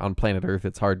anything on planet Earth.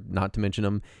 It's hard not to mention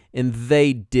them. And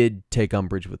they did take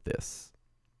umbrage with this.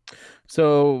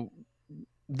 So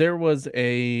there was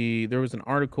an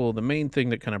article. The main thing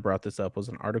that kind of brought this up was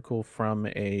an article from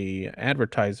a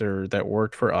advertiser that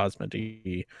worked for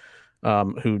Osmodee,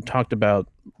 who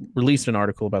released an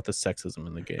article about the sexism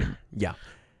in the game. Yeah.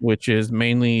 Which is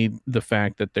mainly the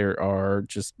fact that there are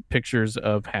just pictures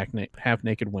of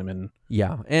half-naked women.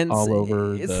 Yeah, and all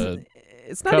over the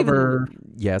it's not cover.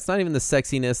 It's not even the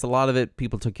sexiness. A lot of it,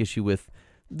 people took issue with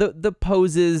the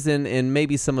poses and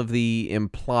maybe some of the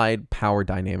implied power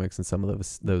dynamics in some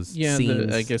of those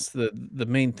scenes. I guess the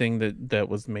main thing that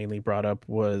was mainly brought up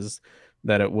was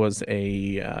that it was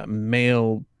a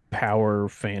male power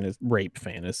rape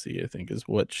fantasy, I think is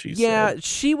what she said. Yeah,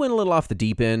 she went a little off the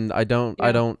deep end. I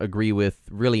don't agree with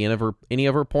really any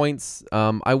of her points.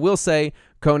 I will say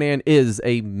Conan is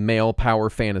a male power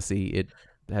fantasy. It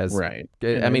has right.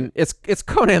 I mean, it's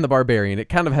Conan the Barbarian. It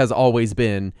kind of has always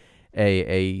been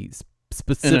a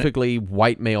specifically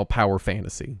white male power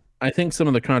fantasy. I think some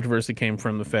of the controversy came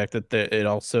from the fact that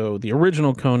the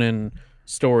original Conan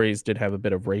stories did have a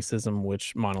bit of racism,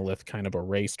 which Monolith kind of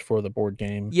erased for the board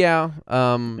game. Yeah.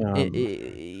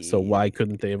 So why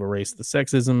couldn't they have erased the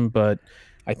sexism? But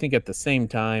I think at the same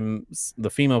time, the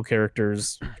female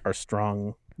characters are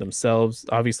strong themselves.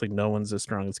 Obviously, no one's as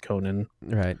strong as Conan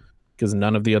Right. because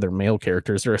none of the other male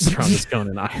characters are as strong as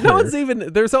Conan No either. one's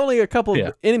even. There's only a couple Yeah.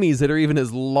 of enemies that are even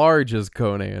as large as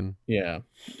Conan. Yeah.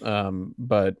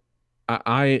 But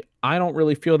I don't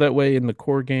really feel that way in the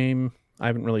core game. I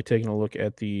haven't really taken a look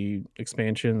at the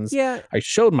expansions. Yeah. I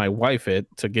showed my wife it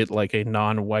to get like a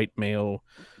non-white male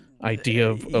idea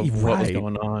of what was Right.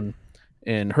 going on.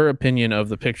 And her opinion of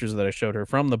the pictures that I showed her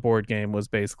from the board game was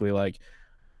basically like,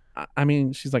 I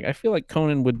mean, she's like, I feel like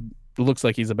Conan looks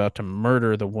like he's about to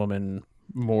murder the woman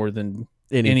more than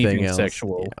anything else.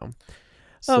 sexual. Yeah.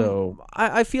 So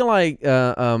I feel like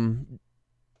to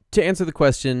answer the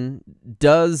question,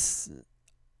 does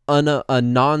a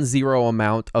non-zero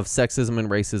amount of sexism and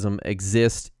racism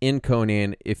exist in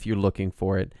Conan if you're looking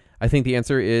for it? I think the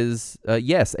answer is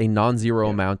yes, a non-zero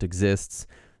amount exists.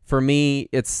 For me,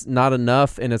 it's not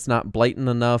enough, and it's not blatant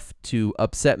enough to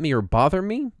upset me or bother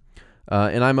me,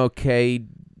 and I'm okay.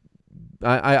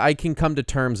 I can come to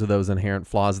terms with those inherent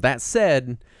flaws. That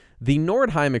said, the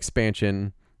Nordheim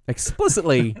expansion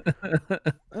explicitly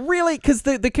really, because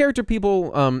the character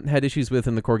people had issues with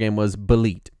in the core game was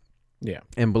Belit. yeah.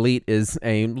 And Belit is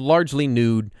a largely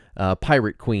nude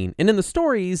pirate queen. And in the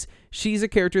stories, she's a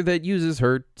character that uses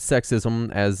her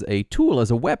sexism as a tool,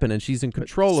 as a weapon, and she's in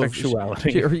control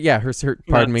Sexuality.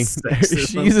 Pardon me. Sexism.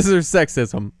 She uses her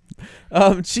sexism.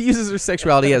 She uses her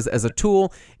sexuality as a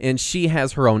tool, and she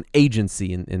has her own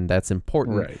agency, and that's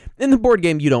important. Right. In the board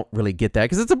game, you don't really get that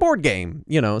because it's a board game,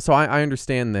 So I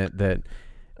understand that.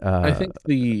 I think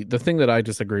the thing that I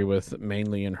disagree with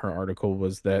mainly in her article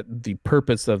was that the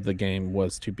purpose of the game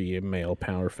was to be a male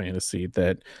power fantasy,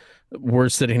 that we're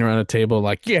sitting around a table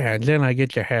like, yeah, and then I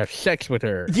get to have sex with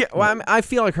her. Yeah, well, I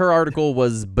feel like her article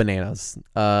was bananas.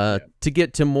 To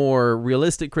get to more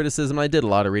realistic criticism, I did a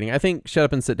lot of reading. I think Shut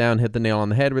Up and Sit Down hit the nail on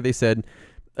the head where they said,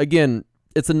 again,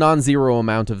 it's a non-zero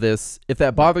amount of this. If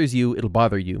that bothers you, it'll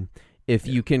bother you. If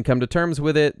you can come to terms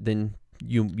with it, then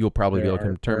you'll probably be able to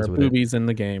come to terms with it. Boobies in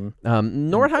the game.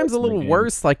 Nordheim's a little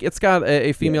worse. Like, it's got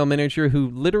a female miniature who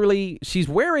literally, she's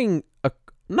wearing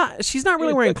she's not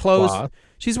really wearing clothes. Cloth.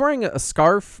 She's wearing a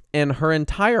scarf, and her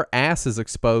entire ass is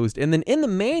exposed. And then in the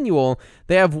manual,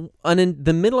 they have in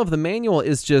the middle of the manual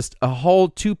is just a whole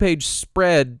 2-page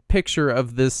spread picture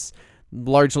of this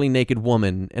largely naked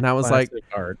woman. And I was Classic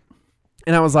art.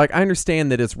 I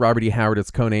understand that it's Robert E. Howard,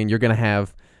 it's Conan. You're gonna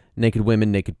have naked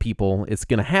women, naked people. It's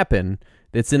gonna happen.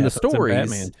 It's in the stories.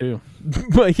 Batman too.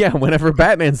 But yeah, whenever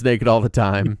Batman's naked all the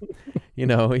time,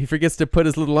 he forgets to put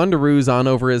his little underoos on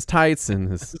over his tights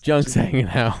and his junk's hanging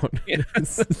out.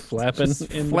 Flapping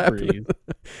in the breeze.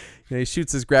 He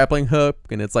shoots his grappling hook,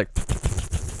 and it's like.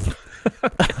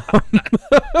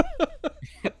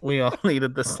 We all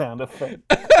needed the sound effect.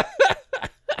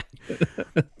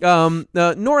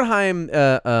 Nordheim,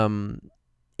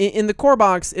 in the core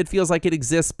box, it feels like it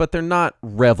exists, but they're not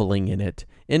reveling in it.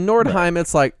 In Nordheim,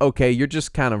 It's like, okay, you're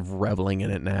just kind of reveling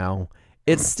in it now.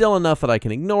 It's still enough that I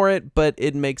can ignore it, but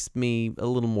it makes me a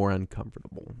little more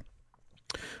uncomfortable.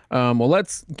 Well,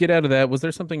 let's get out of that. Was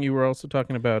there something you were also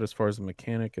talking about as far as a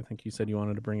mechanic? I think you said you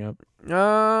wanted to bring up.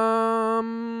 I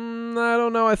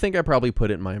don't know. I think I probably put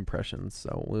it in my impressions,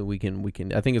 so we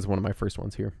can. I think it's one of my first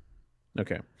ones here.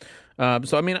 Okay.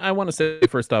 So I mean, I want to say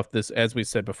first off, this, as we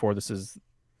said before, this is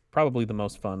probably the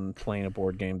most fun playing a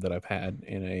board game that I've had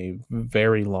in a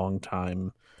very long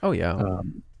time. Oh yeah.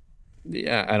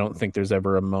 Yeah, I don't think there's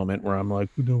ever a moment where I'm like,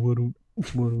 what do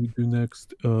we do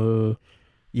next?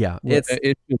 Yeah,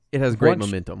 it has great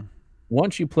momentum.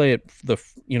 Once you play it,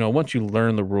 once you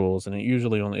learn the rules, and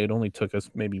it only took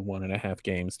us maybe 1.5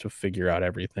 games to figure out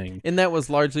everything. And that was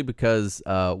largely because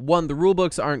one, the rule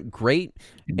books aren't great,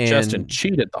 and Justin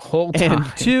cheated the whole time.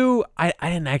 And two, I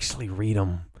didn't actually read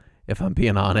them, if I'm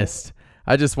being honest.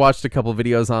 I just watched a couple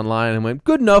videos online and went,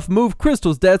 good enough, move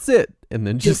crystals, that's it. And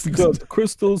then just you got the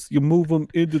crystals, you move them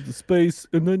into the space,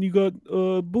 and then you got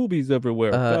boobies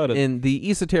everywhere. Got it. And the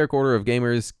Esoteric Order of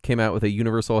Gamers came out with a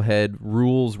Universal Head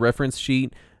rules reference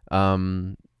sheet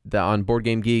on Board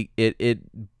Game Geek. It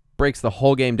breaks the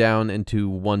whole game down into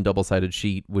one double-sided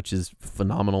sheet, which is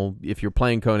phenomenal. If you're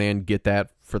playing Conan, get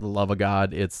that for the love of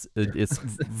God. It's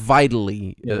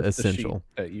vitally essential.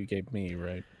 The sheet that you gave me,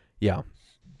 right? Yeah.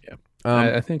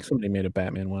 I think somebody made a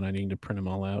Batman one. I need to print them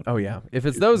all out. Oh yeah, if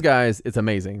it's those guys, it's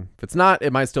amazing. If it's not,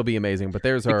 it might still be amazing. But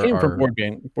there's it came from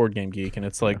Board Game Geek, and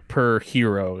it's like per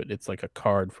hero, it's like a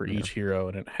card for each hero,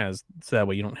 and it has so that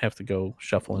way you don't have to go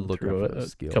shuffling through a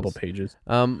couple pages.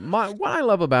 What I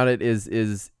love about it is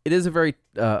it is a very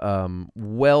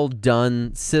well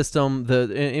done system.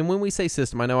 And when we say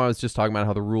system, I know I was just talking about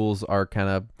how the rules are kind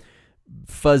of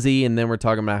fuzzy, and then we're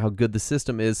talking about how good the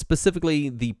system is, specifically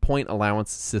the point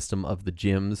allowance system of the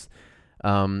gyms.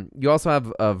 You also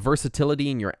have versatility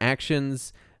in your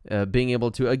actions, being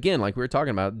able to, again, like we were talking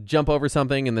about, jump over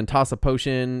something and then toss a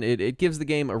potion. It gives the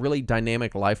game a really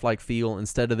dynamic, lifelike feel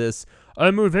instead of this, I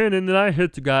move in and then I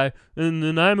hit the guy, and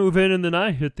then I move in and then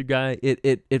I hit the guy.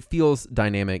 It feels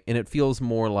dynamic, and it feels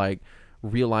more like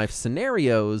real-life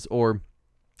scenarios, or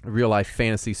real-life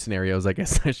fantasy scenarios, I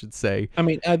guess I should say. I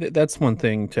mean, that's one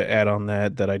thing to add on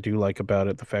that I do like about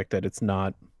it, the fact that it's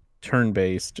not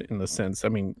turn-based in the sense, I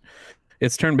mean,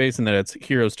 it's turn-based in that it's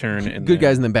hero's turn and Good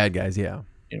guys and then bad guys, yeah.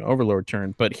 Overlord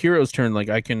turn, but hero's turn, like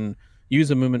I can use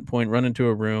a movement point, run into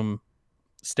a room,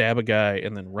 stab a guy,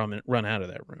 and then run out of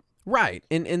that room. Right,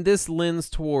 and this lends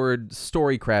toward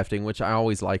story crafting, which I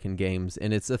always like in games,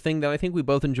 and it's a thing that I think we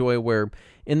both enjoy, where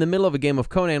in the middle of a game of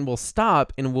Conan, we'll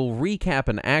stop and we'll recap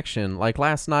an action. Like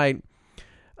last night,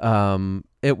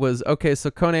 it was, okay, so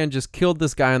Conan just killed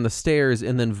this guy on the stairs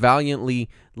and then valiantly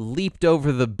leaped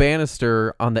over the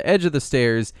banister on the edge of the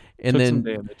stairs and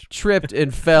then tripped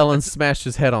and fell and smashed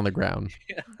his head on the ground.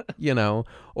 Yeah. You know,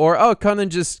 or Conan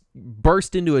just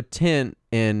burst into a tent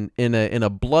and in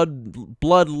a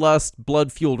bloodlust,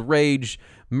 blood-fueled rage,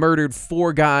 murdered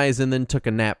 4 guys and then took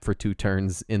a nap for 2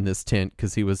 turns in this tent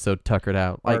because he was so tuckered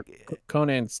out. Like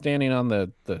Conan standing on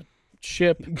the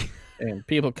ship and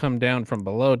people come down from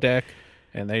below deck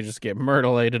and they just get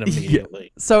murderlated immediately.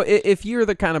 Yeah. So if you're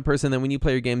the kind of person that when you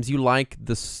play your games, you like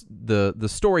the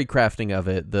story crafting of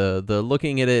it, the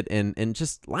looking at it and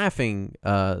just laughing,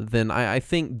 then I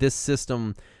think this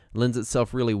system lends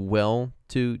itself really well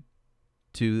to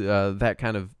that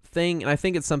kind of thing. And I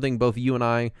think it's something both you and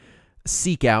I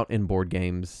seek out in board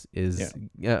games, is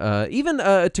even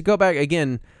to go back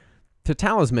again to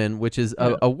Talisman, which is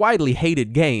a widely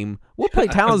hated game. We'll play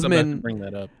Talisman. I was about to bring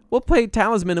that up. We'll play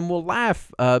Talisman and we'll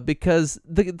laugh because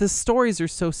the stories are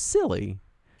so silly.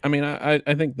 I mean,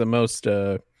 I think the most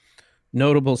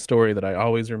notable story that I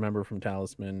always remember from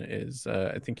Talisman is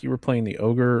I think you were playing the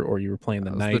ogre or you were playing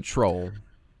the knight. The troll.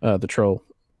 The troll.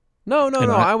 No.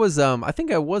 I was I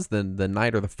think I was the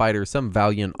knight or the fighter, some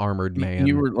valiant armored man.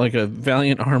 You were like a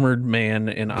valiant armored man,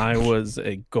 and I was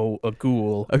a ghoul,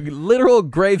 a literal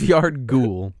graveyard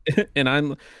ghoul. And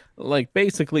I'm like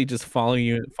basically just following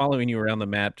you around the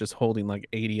map, just holding like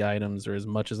 80 items or as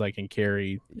much as I can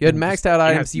carry. You had maxed out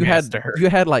items. You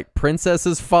had like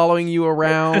princesses following you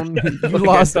around. You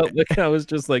lost. I was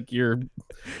just like your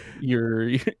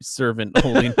servant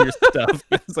holding your stuff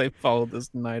as I followed this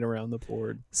knight around the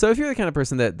board. So if you're the kind of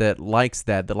person that likes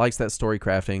that story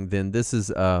crafting, then this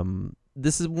is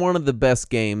one of the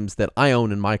best games that I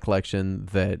own in my collection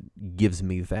that gives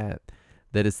me that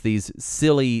it's these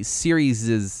silly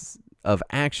series of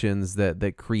actions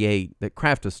that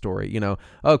craft a story. You know,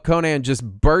 Conan just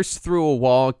burst through a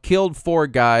wall, killed 4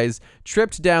 guys,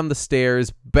 tripped down the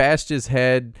stairs, bashed his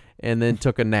head, and then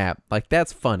took a nap. Like,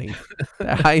 that's funny.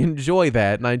 I enjoy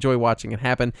that, and I enjoy watching it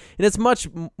happen. And it's much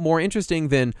more interesting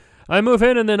than I move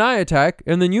in and then I attack,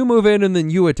 and then you move in and then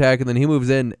you attack, and then he moves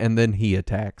in and then he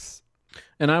attacks.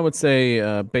 And I would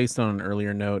say, based on an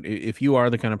earlier note, if you are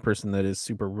the kind of person that is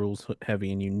super rules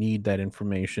heavy and you need that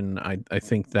information, I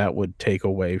think that would take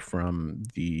away from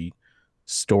the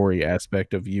story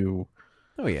aspect of you.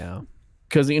 Oh, yeah.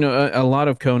 Because, a lot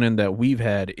of Conan that we've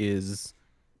had is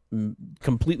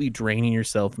completely draining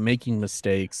yourself, making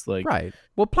mistakes. Like, right.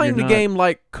 Well, playing the game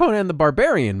like Conan the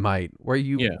Barbarian might, where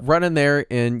you run in there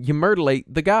and you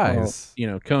murderate the guys.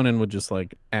 Well, Conan would just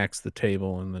like axe the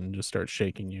table and then just start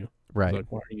shaking you. Right. Like,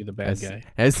 why are you the bad guy?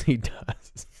 As he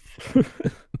does.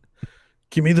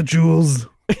 Give me the jewels.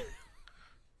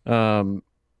 Yeah.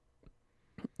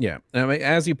 I mean,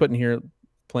 as you put in here,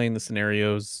 playing the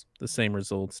scenarios, the same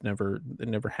results it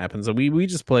never happens. So we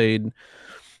just played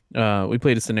we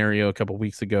played a scenario a couple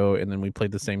weeks ago, and then we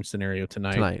played the same scenario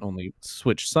tonight. Only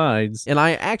switch sides. And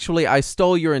I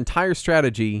stole your entire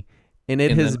strategy, and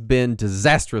it has been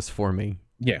disastrous for me.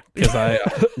 Yeah, because I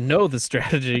know the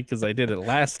strategy because I did it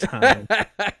last time.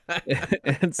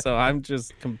 And so I'm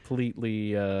just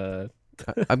completely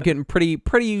I'm getting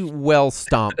pretty well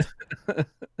stomped.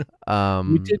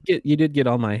 You did get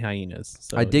all my hyenas.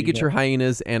 So I did get your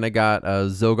hyenas, and I got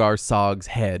Zogar Sog's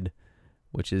head,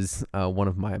 which is one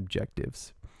of my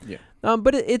objectives. Yeah.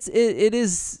 But it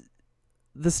is,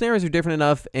 the scenarios are different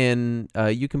enough, and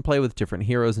you can play with different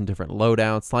heroes and different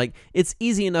loadouts. Like, it's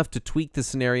easy enough to tweak the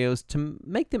scenarios to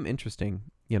make them interesting,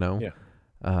 Yeah.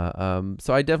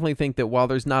 So I definitely think that while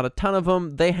there's not a ton of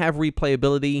them, they have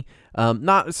replayability.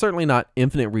 Certainly not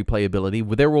infinite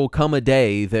replayability. There will come a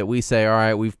day that we say, all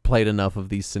right, we've played enough of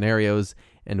these scenarios,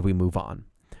 and we move on.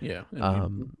 Yeah,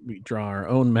 and we Um, draw our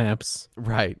own maps.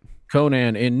 right.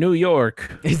 Conan in New York.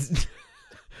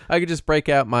 I could just break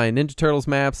out my Ninja Turtles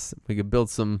maps. We could build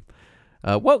some.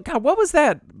 What was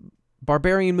that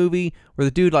barbarian movie where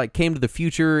the dude like came to the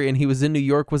future and he was in New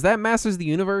York? Was that Masters of the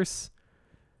Universe?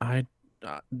 I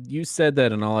you said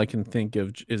that, and all I can think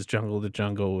of is Jungle to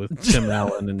Jungle with Tim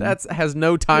Allen, and That has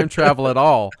no time travel at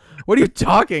all. What are you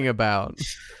talking about?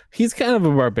 he's kind of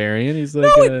a barbarian. He's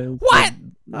like what?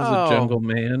 He's a jungle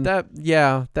man.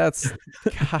 That's.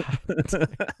 God.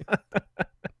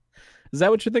 Is that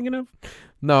what you're thinking of?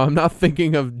 No, I'm not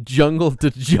thinking of Jungle to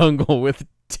Jungle with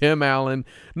Tim Allen,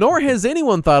 nor has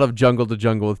anyone thought of Jungle to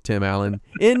Jungle with Tim Allen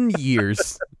in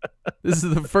years. This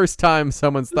is the first time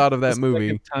someone's thought of that movie.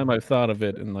 Second time I've thought of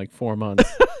it in like 4 months.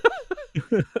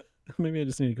 Maybe I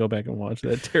just need to go back and watch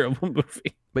that terrible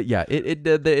movie. But yeah,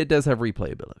 it does have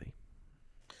replayability.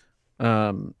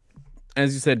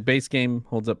 As you said, base game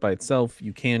holds up by itself.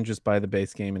 You can just buy the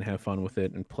base game and have fun with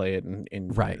it and play it,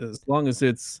 and Right. as long as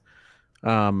it's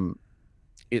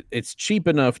it's cheap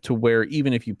enough to where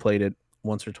even if you played it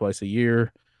once or twice a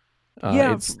year,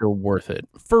 it's still worth it.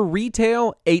 For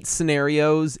retail, 8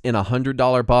 scenarios in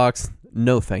 $100 box,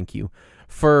 no thank you.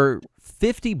 For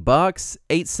 $50,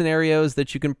 8 scenarios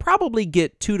that you can probably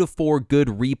get 2 to 4 good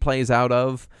replays out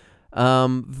of.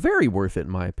 Very worth it in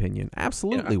my opinion.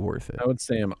 Absolutely worth it. I would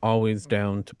say I'm always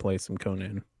down to play some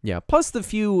Conan. Yeah. Plus the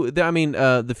few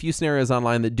scenarios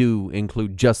online that do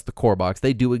include just the core box,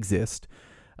 they do exist.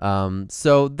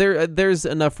 So there's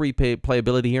enough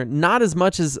replayability here. Not as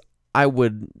much as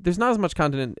there's not as much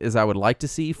content as I would like to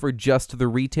see for just the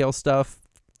retail stuff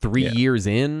 3 years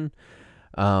in.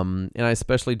 And I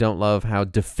especially don't love how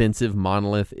defensive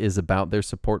Monolith is about their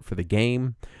support for the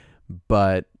game.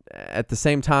 But at the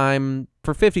same time,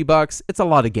 for $50, it's a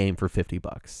lot of game for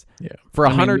 $50. Yeah. For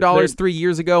 $100 3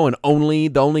 years ago and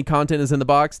the only content is in the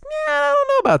box, I don't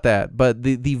know about that. But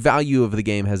the value of the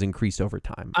game has increased over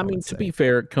time. I mean, to be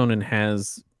fair, Conan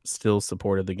has still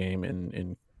supported the game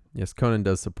in yes, Conan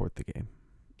does support the game.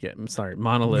 Yeah, I'm sorry.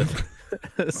 Monolith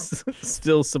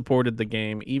still supported the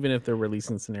game, even if they're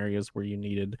releasing scenarios where you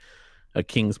needed a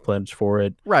King's Pledge for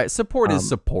it. Right. Support is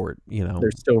support,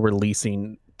 They're still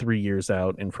releasing 3 years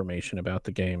out information about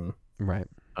the game. Right.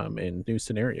 In new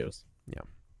scenarios. Yeah.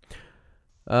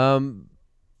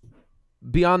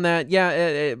 Beyond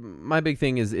that, my big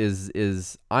thing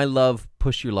is I love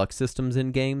push your luck systems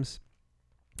in games.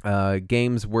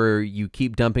 Games where you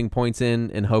keep dumping points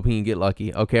in and hoping you get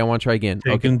lucky. Okay, I want to try again.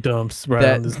 Taking dumps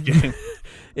on this game.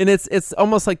 And it's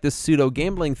almost like this pseudo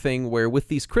gambling thing where with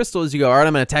these crystals you go, all right,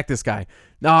 I'm gonna attack this guy.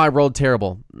 No, I rolled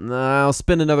terrible. I'll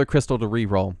spend another crystal to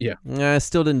re-roll. Yeah, I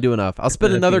still didn't do enough. I'll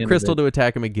spend another crystal to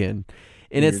attack him again.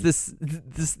 And it's this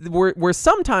where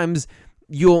sometimes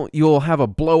you'll have a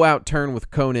blowout turn with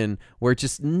Conan where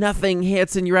just nothing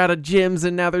hits and you're out of gems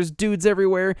and now there's dudes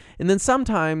everywhere. And then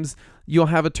sometimes you'll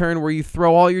have a turn where you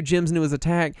throw all your gems into his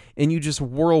attack and you just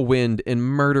whirlwind and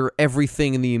murder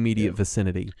everything in the immediate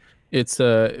vicinity. It's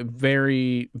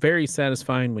very, very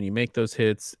satisfying when you make those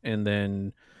hits and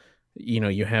then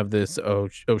you have this oh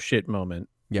shit moment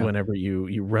whenever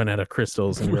you run out of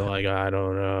crystals and you're like, I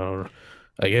don't know.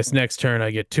 I guess next turn I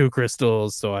get 2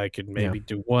 crystals so I could maybe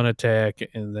do 1 attack,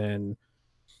 and then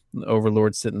the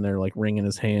Overlord's sitting there like wringing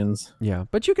his hands. Yeah,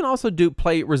 but you can also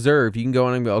play reserve. You can go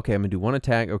on and go, okay, I'm gonna do 1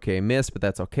 attack. Okay, miss, but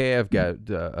that's okay. I've got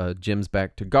gems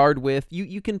back to guard with.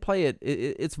 You can play it.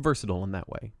 It's versatile in that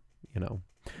way,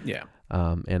 Yeah.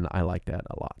 And I like that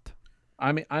a lot.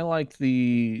 I mean, I like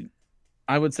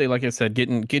I would say, like I said,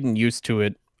 getting used to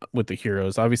it with the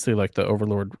heroes. Obviously, like the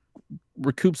Overlord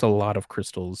recoups a lot of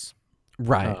crystals.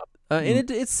 Right.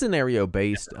 And it's scenario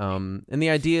based. And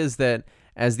the idea is that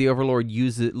as the Overlord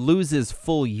loses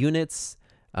full units,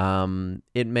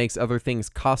 it makes other things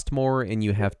cost more, and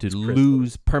you have to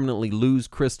permanently lose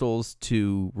crystals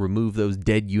to remove those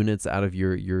dead units out of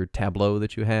your tableau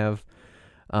that you have.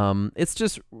 It's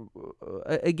just,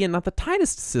 again, not the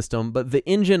tightest system, but the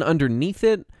engine underneath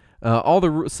it,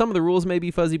 some of the rules may be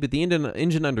fuzzy, but the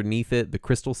engine underneath it, the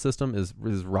crystal system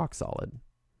is rock solid.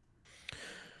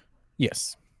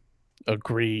 Yes.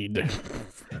 Agreed.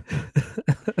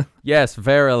 Yes,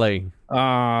 verily.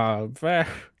 God.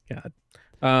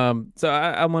 So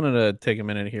I wanted to take a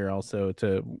minute here also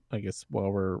to, I guess, while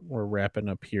we're wrapping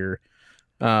up here,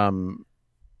 the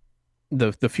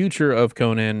future of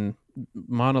Conan,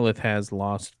 Monolith has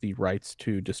lost the rights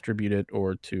to distribute it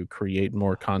or to create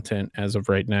more content as of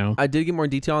right now. I did get more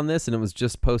detail on this, and it was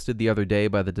just posted the other day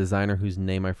by the designer whose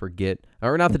name I forget,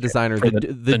 or not the designer,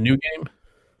 the new game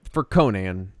for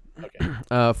Conan. Okay.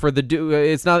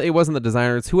 It wasn't the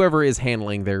designer. It's whoever is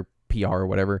handling their PR or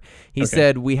whatever. He Okay.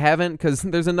 said, we haven't, because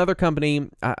there's another company,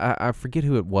 I forget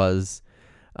who it was,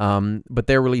 but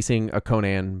they're releasing a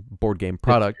Conan board game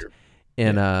product.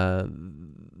 And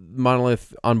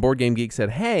Monolith on Board Game Geek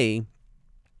said, hey,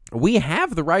 we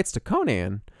have the rights to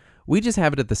Conan. We just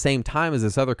have it at the same time as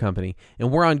this other company,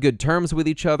 and we're on good terms with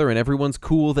each other, and everyone's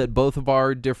cool that both of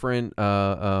our different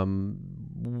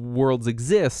worlds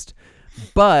exist.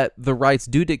 But the rights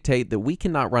do dictate that we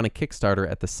cannot run a Kickstarter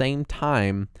at the same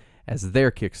time as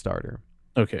their Kickstarter.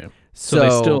 Okay. So they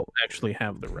still actually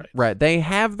have the right. Right. They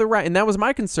have the right. And that was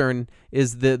my concern,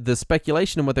 is the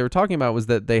speculation and what they were talking about was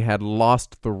that they had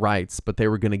lost the rights, but they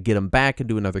were going to get them back and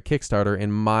do another Kickstarter.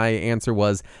 And my answer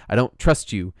was, I don't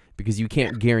trust you because you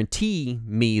can't guarantee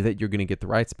me that you're going to get the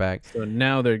rights back. So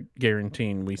now they're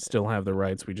guaranteeing we still have the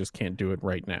rights. We just can't do it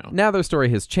right now. Now their story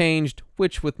has changed,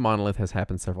 which with Monolith has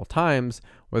happened several times,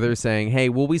 where they're saying, hey,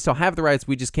 well, we still have the rights.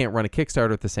 We just can't run a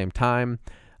Kickstarter at the same time.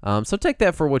 So take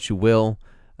that for what you will.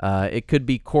 It could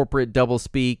be corporate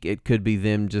doublespeak. It could be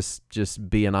them just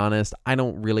being honest. I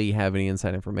don't really have any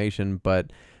inside information,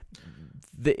 but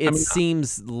it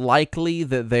seems likely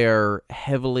that they're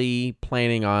heavily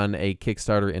planning on a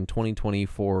Kickstarter in 2020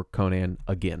 for Conan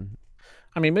again.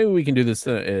 I mean, maybe we can do this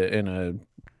in a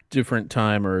different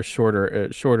time or a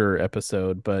shorter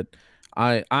episode, but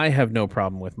I have no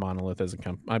problem with Monolith as a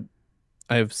company.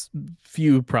 I have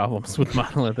few problems with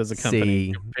Monolith as a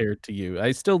company compared to you.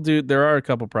 I still do. There are a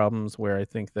couple problems where I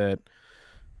think that,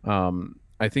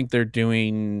 I think they're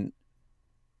doing.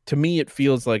 To me, it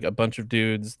feels like a bunch of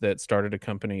dudes that started a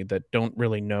company that don't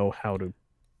really know how to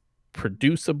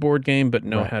produce a board game, but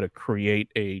know how to create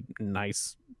a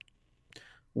nice,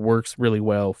 works really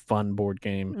well, fun board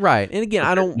game. Right. And again,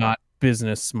 I don't not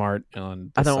business smart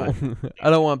on. I don't. I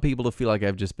don't want people to feel like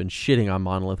I've just been shitting on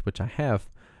Monolith, which I have.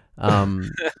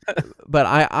 But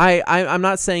I'm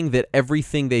not saying that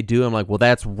everything they do, I'm like, well,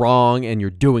 that's wrong and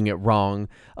you're doing it wrong.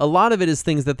 A lot of it is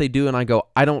things that they do and I go,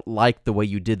 I don't like the way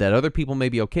you did that. Other people may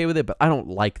be okay with it, but I don't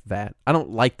like that. I don't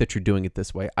like that you're doing it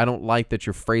this way. I don't like that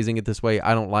you're phrasing it this way.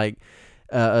 I don't like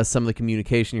some of the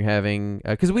communication you're having,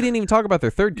 because we didn't even talk about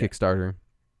their third Kickstarter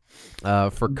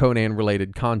for Conan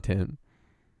related content.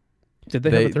 Did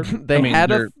they have a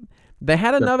third? They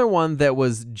had another one that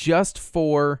was just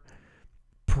for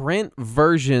print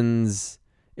versions.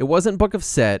 It wasn't Book of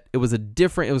Set. It was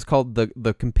it was called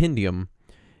the Compendium,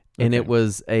 and it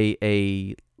was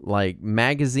a like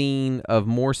magazine of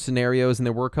more scenarios, and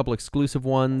there were a couple exclusive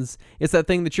ones. It's that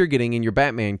thing that you're getting in your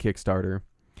Batman Kickstarter.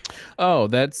 Oh,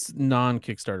 that's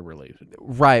non-Kickstarter related.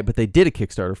 Right, but they did a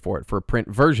Kickstarter for it, for a print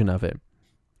version of it.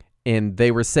 And they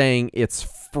were saying it's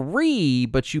free,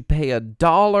 but you pay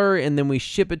 $1 and then we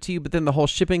ship it to you, but then the whole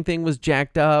shipping thing was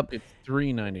jacked up. It's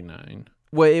 $3.99.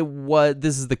 Well,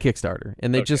 this is the Kickstarter,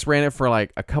 and they just ran it for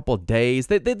like a couple of days.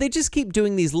 They just keep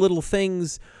doing these little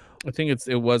things. I think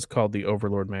it was called the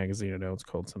Overlord magazine, and now it's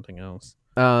called something else.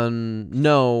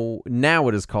 No, now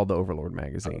it is called the Overlord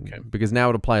magazine, because now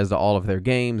it applies to all of their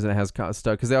games, and it has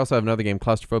stuff. Because they also have another game,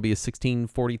 Claustrophobia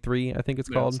 1643, I think it's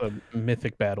called. Also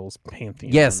Mythic Battles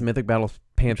Pantheon. Yes, Mythic Battles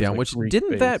Pantheon. Which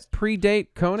didn't that predate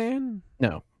Conan?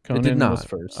 No, Conan it did not. was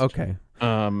first. Okay.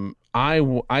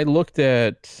 I looked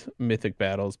at Mythic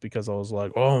Battles because I was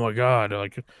like, oh my god,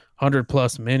 like 100+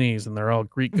 minis and they're all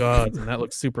Greek gods and that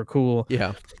looks super cool.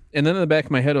 Yeah. And then in the back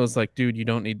of my head I was like, dude, you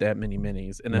don't need that many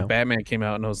minis. And then Batman came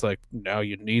out and I was like, now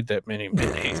you need that many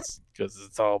minis because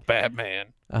it's all Batman.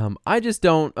 I just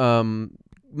don't.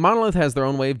 Monolith has their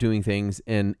own way of doing things,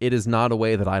 and it is not a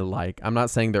way that I like. I'm not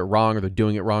saying they're wrong or they're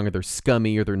doing it wrong or they're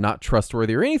scummy or they're not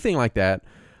trustworthy or anything like that.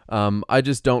 I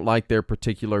just don't like their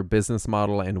particular business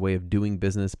model and way of doing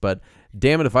business. But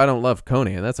damn it, if I don't love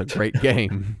Conan, that's a great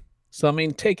game. So I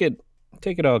mean, take it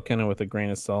all kind of with a grain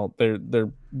of salt.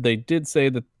 They did say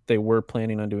that they were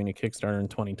planning on doing a Kickstarter in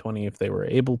 2020 if they were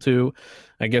able to.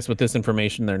 I guess with this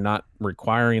information, they're not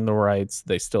requiring the rights.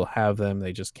 They still have them.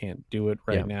 They just can't do it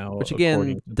right now. Which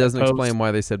again doesn't explain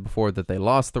why they said before that they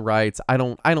lost the rights. I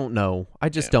don't know. I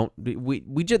just don't.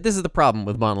 We just, this is the problem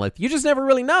with Monolith. You just never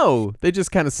really know. They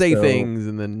just kind of say things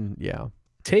and then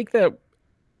take that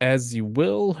as you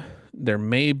will. There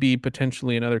may be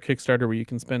potentially another Kickstarter where you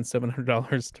can spend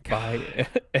 $700 to buy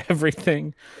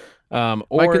everything. Or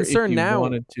my concern if you now,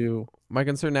 wanted to. My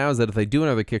concern now is that if they do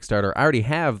another Kickstarter, I already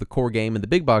have the core game and the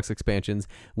big box expansions.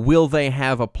 Will they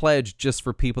have a pledge just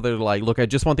for people that are like, look, I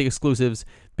just want the exclusives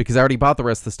because I already bought the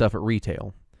rest of the stuff at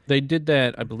retail? They did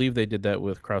that. I believe they did that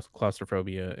with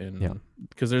Claustrophobia, and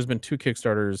because there's been 2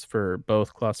 Kickstarters for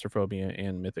both Claustrophobia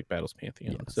and Mythic Battles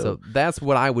Pantheon. So that's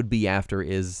what I would be after.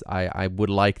 Is I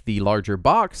would like the larger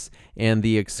box and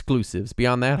the exclusives.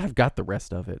 Beyond that, I've got the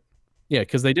rest of it. Yeah,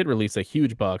 because they did release a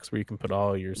huge box where you can put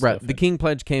all your Right. stuff The in. King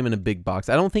Pledge came in a big box.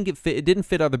 I don't think it fit. It didn't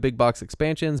fit other big box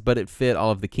expansions, but it fit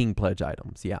all of the King Pledge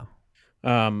items. Yeah.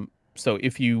 So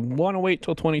if you want to wait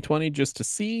till 2020 just to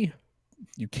see,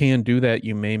 you can do that.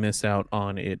 You may miss out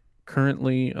on it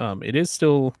currently. It is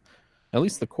still, at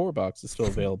least the core box is still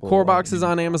available. Core box is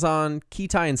on Amazon.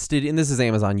 Keytie and Stydia, and this is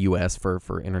Amazon US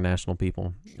for international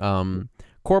people.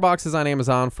 Core box is on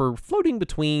Amazon for floating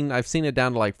between. I've seen it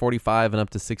down to like $45 and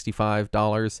up to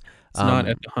 $65. It's not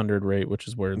at the 100 rate, which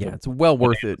is where it's well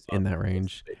worth it in that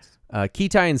range.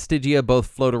 Keytie and Stygia both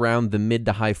float around the mid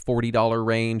to high $40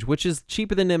 range, which is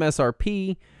cheaper than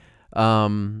MSRP.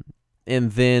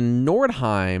 And then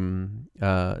Nordheim,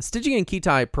 Stygia and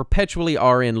Keytie perpetually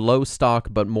are in low stock,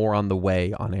 but more on the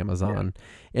way on Amazon. Yeah.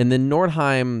 And then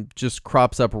Nordheim just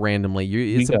crops up randomly.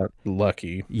 We got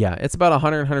lucky. Yeah, it's about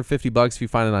 $100, $150 if you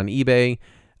find it on eBay.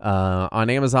 On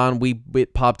Amazon,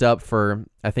 it popped up for,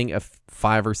 I think,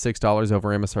 $5 or $6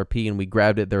 over MSRP, and we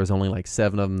grabbed it. There was only like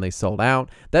 7 of them. They sold out.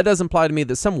 That does imply to me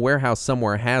that some warehouse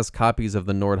somewhere has copies of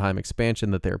the Nordheim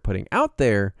expansion that they're putting out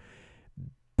there,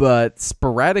 but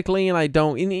sporadically, and I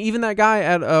don't. And even that guy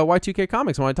at Y2K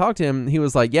Comics, when I talked to him, he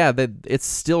was like, yeah, that it's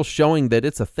still showing that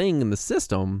it's a thing in the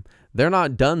system. They're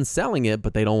not done selling it,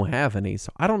 but they don't have any.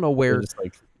 So I don't know where. Just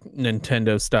like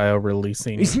Nintendo style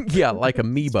releasing. Yeah, like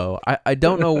Amiibo. I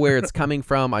don't know where it's coming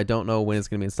from. I don't know when it's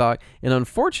going to be in stock. And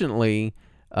unfortunately,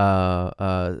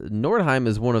 Nordheim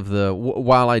is one of the,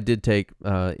 while I did take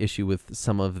issue with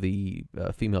some of the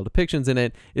female depictions in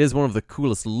it, it is one of the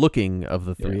coolest looking of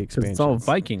the 3 expansions. It's all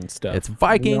Viking stuff. It's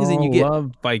Vikings, and you get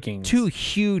Vikings. 2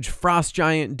 huge frost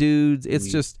giant dudes.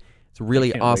 It's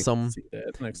really awesome. Wait to see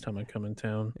that next time I come in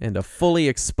town. And a fully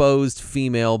exposed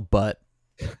female butt.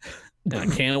 I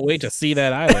can't wait to see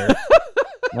that either.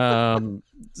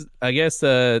 I guess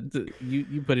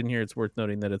you put in here, it's worth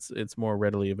noting that it's more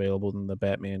readily available than the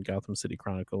Batman Gotham City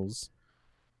Chronicles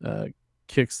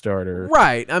Kickstarter.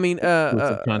 Right. I mean,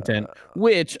 content,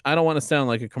 which I don't want to sound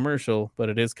like a commercial, but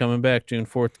it is coming back June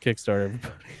 4th Kickstarter.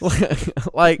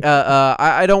 Like,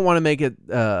 I don't want to make it.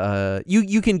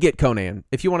 You can get Conan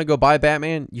if you want to go buy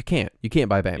Batman. You can't. You can't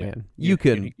buy Batman. Yeah,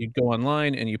 you go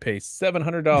online and you pay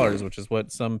 $700, which is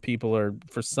what some people are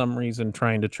for some reason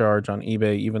trying to charge on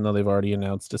eBay, even though they've already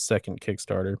announced a second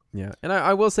Kickstarter. Yeah, and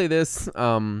I will say this.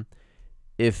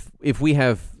 If we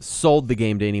have sold the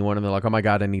game to anyone and they're like, oh my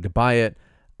God, I need to buy it,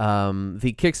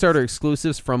 the Kickstarter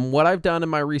exclusives, from what I've done in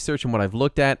my research and what I've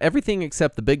looked at, everything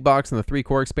except the big box and the 3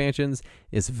 core expansions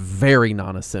is very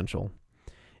non-essential.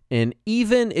 And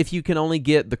even if you can only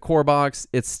get the core box,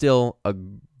 it's still a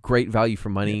great value for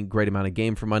money, great amount of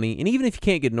game for money. And even if you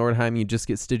can't get Nordheim, you just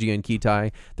get Stygia and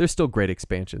Keytie. They're still great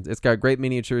expansions. It's got great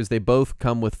miniatures. They both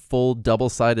come with full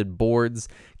double-sided boards.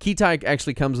 Keytie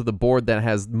actually comes with a board that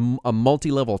has a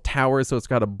multi-level tower, so it's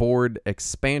got a board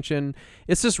expansion.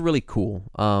 It's just really cool.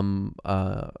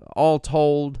 All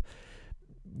told,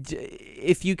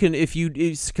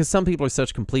 because some people are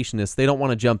such completionists, they don't want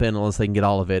to jump in unless they can get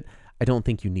all of it. I don't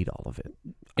think you need all of it.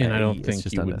 And I don't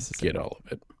think you would get all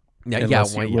of it. Yeah,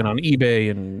 you went on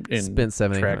eBay and spent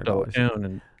 $700 down.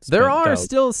 And there are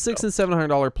still $600 and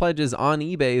 $700 pledges on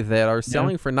eBay that are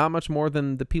selling for not much more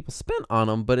than the people spent on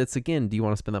them. But it's, again, do you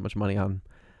want to spend that much money on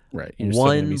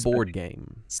one board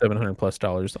game?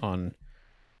 $700+ on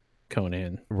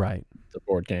Conan, right? The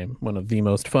board game, one of the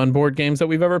most fun board games that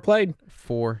we've ever played,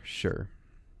 for sure.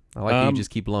 I like you just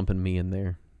keep lumping me in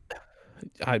there.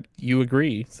 You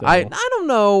agree? So. I don't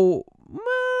know.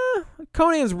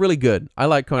 Conan's really good. I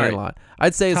like Conan a lot.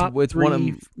 I'd say it's one of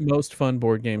most fun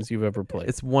board games you've ever played.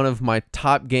 It's one of my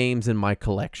top games in my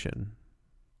collection.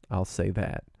 I'll say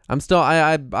that. I'm still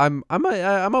I'm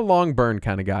a long burn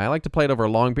kind of guy. I like to play it over a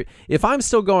long period. If I'm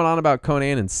still going on about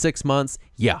Conan in 6 months,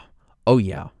 yeah,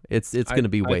 it's going to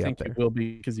be way up there. I think it will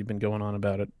be, because you've been going on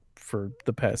about it for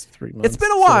the past 3 months. It's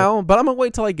been a while, but I'm gonna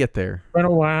wait till I get there. Been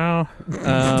a while.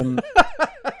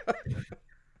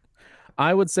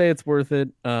 I would say it's worth it.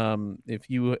 If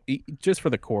you just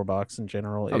for the core box in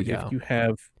general. If you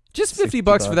have just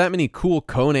 $50 for that many cool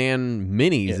Conan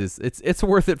minis, it's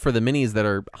worth it for the minis that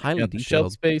are highly detailed.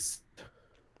 Shelf space.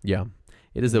 Yeah,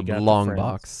 it is a long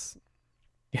box.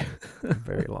 Yeah,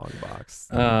 very long box.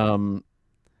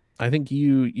 I think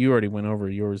you already went over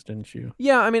yours, didn't you?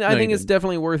 Yeah, I mean, I think it's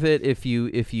definitely worth it if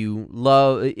you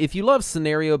love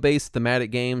scenario based thematic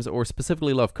games, or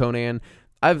specifically love Conan.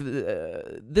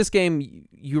 This game,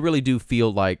 you really do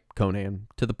feel like Conan,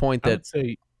 to the point that I would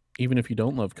say, even if you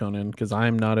don't love Conan, because I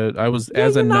was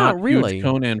not really huge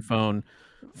Conan phone.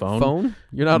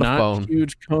 You're not a phone.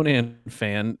 Huge Conan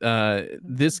fan.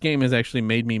 This game has actually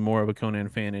made me more of a Conan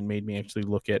fan and made me actually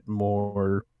look at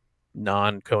more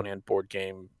non-Conan board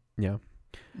game Yeah.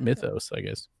 mythos, I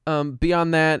guess.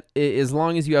 Beyond that, as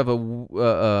long as you have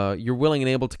you're willing and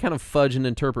able to kind of fudge and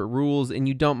interpret rules, and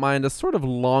you don't mind a sort of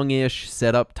longish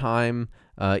setup time,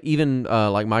 even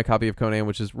like my copy of Conan,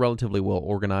 which is relatively well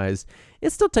organized,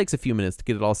 it still takes a few minutes to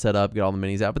get it all set up, get all the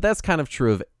minis out. But that's kind of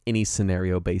true of any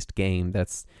scenario-based game.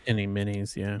 That's Any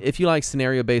minis, yeah. if you like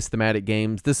scenario-based thematic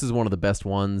games, this is one of the best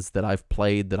ones that I've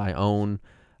played that I own.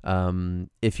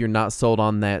 If you're not sold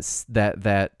on that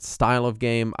style of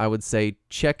game, I would say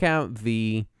check out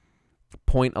the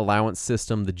point allowance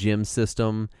system, the gem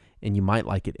system, and you might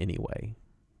like it anyway.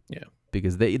 Yeah.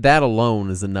 Because that alone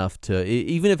is enough to,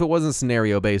 even if it wasn't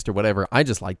scenario based or whatever, I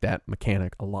just like that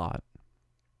mechanic a lot.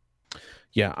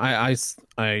 Yeah, I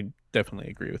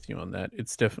definitely agree with you on that.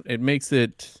 It makes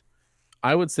it,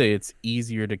 I would say it's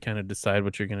easier to kind of decide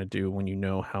what you're going to do when you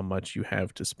know how much you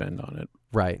have to spend on it.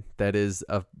 Right. That is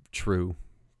a true.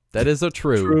 That is a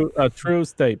true. A true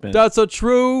statement. That's a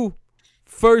true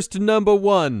first number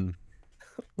one.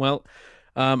 Well,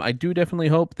 I do definitely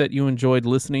hope that you enjoyed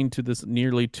listening to this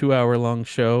nearly 2-hour-long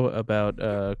show about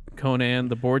Conan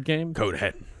the board game.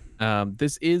 Codehead.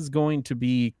 This is going to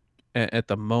be, at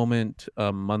the moment,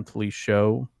 a monthly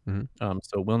show. Mm-hmm.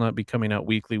 So we'll not be coming out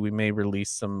weekly. We may release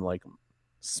some like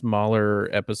smaller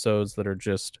episodes that are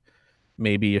just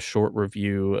maybe a short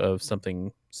review of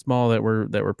something small that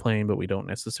we're playing, but we don't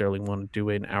necessarily want to do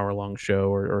an hour-long show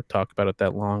or talk about it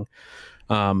that long.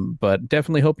 But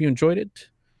definitely hope you enjoyed it.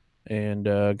 And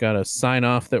got a sign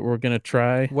off that we're gonna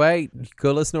try. Wait,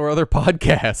 go listen to our other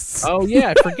podcasts. Oh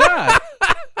yeah, I forgot.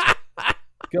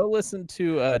 Go listen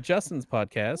to Justin's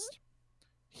podcast.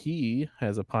 He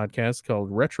has a podcast called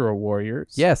Retro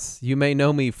Warriors. Yes, you may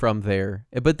know me from there.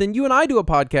 But then you and I do a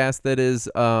podcast that is,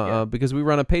 because we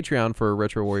run a Patreon for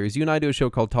Retro Warriors, you and I do a show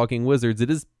called Talking Wizards.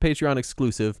 It is Patreon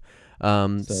exclusive.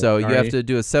 So you have to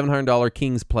do a $700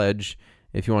 King's Pledge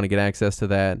if you want to get access to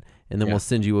that. And then we'll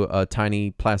send you a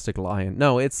tiny plastic lion.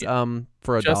 No, it's for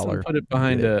 $1. Justin put it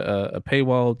behind a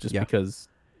paywall just because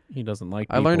he doesn't like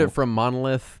people. I learned it from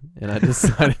Monolith, and I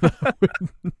decided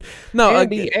no.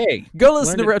 Go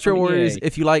listen to Retro Warriors.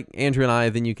 If you like Andrew and I,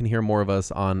 then you can hear more of us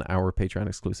on our Patreon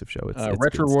exclusive show. It's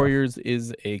Retro Warriors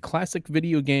is a classic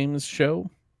video games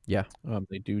show. Yeah.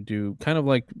 They do kind of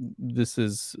like this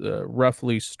is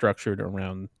roughly structured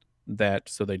around that.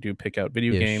 So they do pick out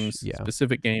video games,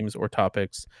 specific games or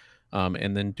topics,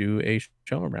 and then do a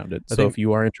show around it. So if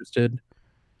you are interested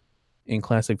in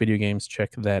classic video games,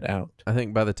 check that out. I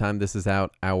think by the time this is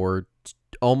out, our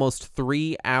almost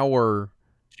 3-hour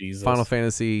Final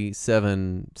Fantasy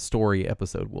VII story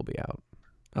episode will be out.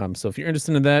 So if you're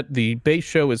interested in that, the base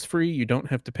show is free. You don't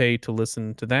have to pay to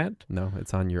listen to that. No,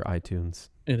 it's on your iTunes.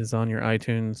 It is on your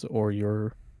iTunes or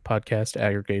your podcast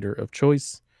aggregator of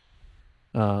choice.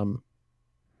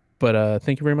 But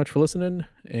thank you very much for listening.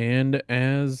 And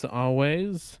as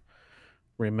always,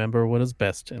 remember what is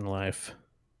best in life.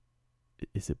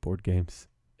 Is it board games?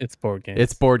 It's board games.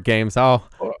 It's board games. Oh,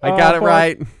 I got it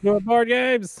right. Board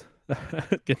games.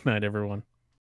 Good night, everyone.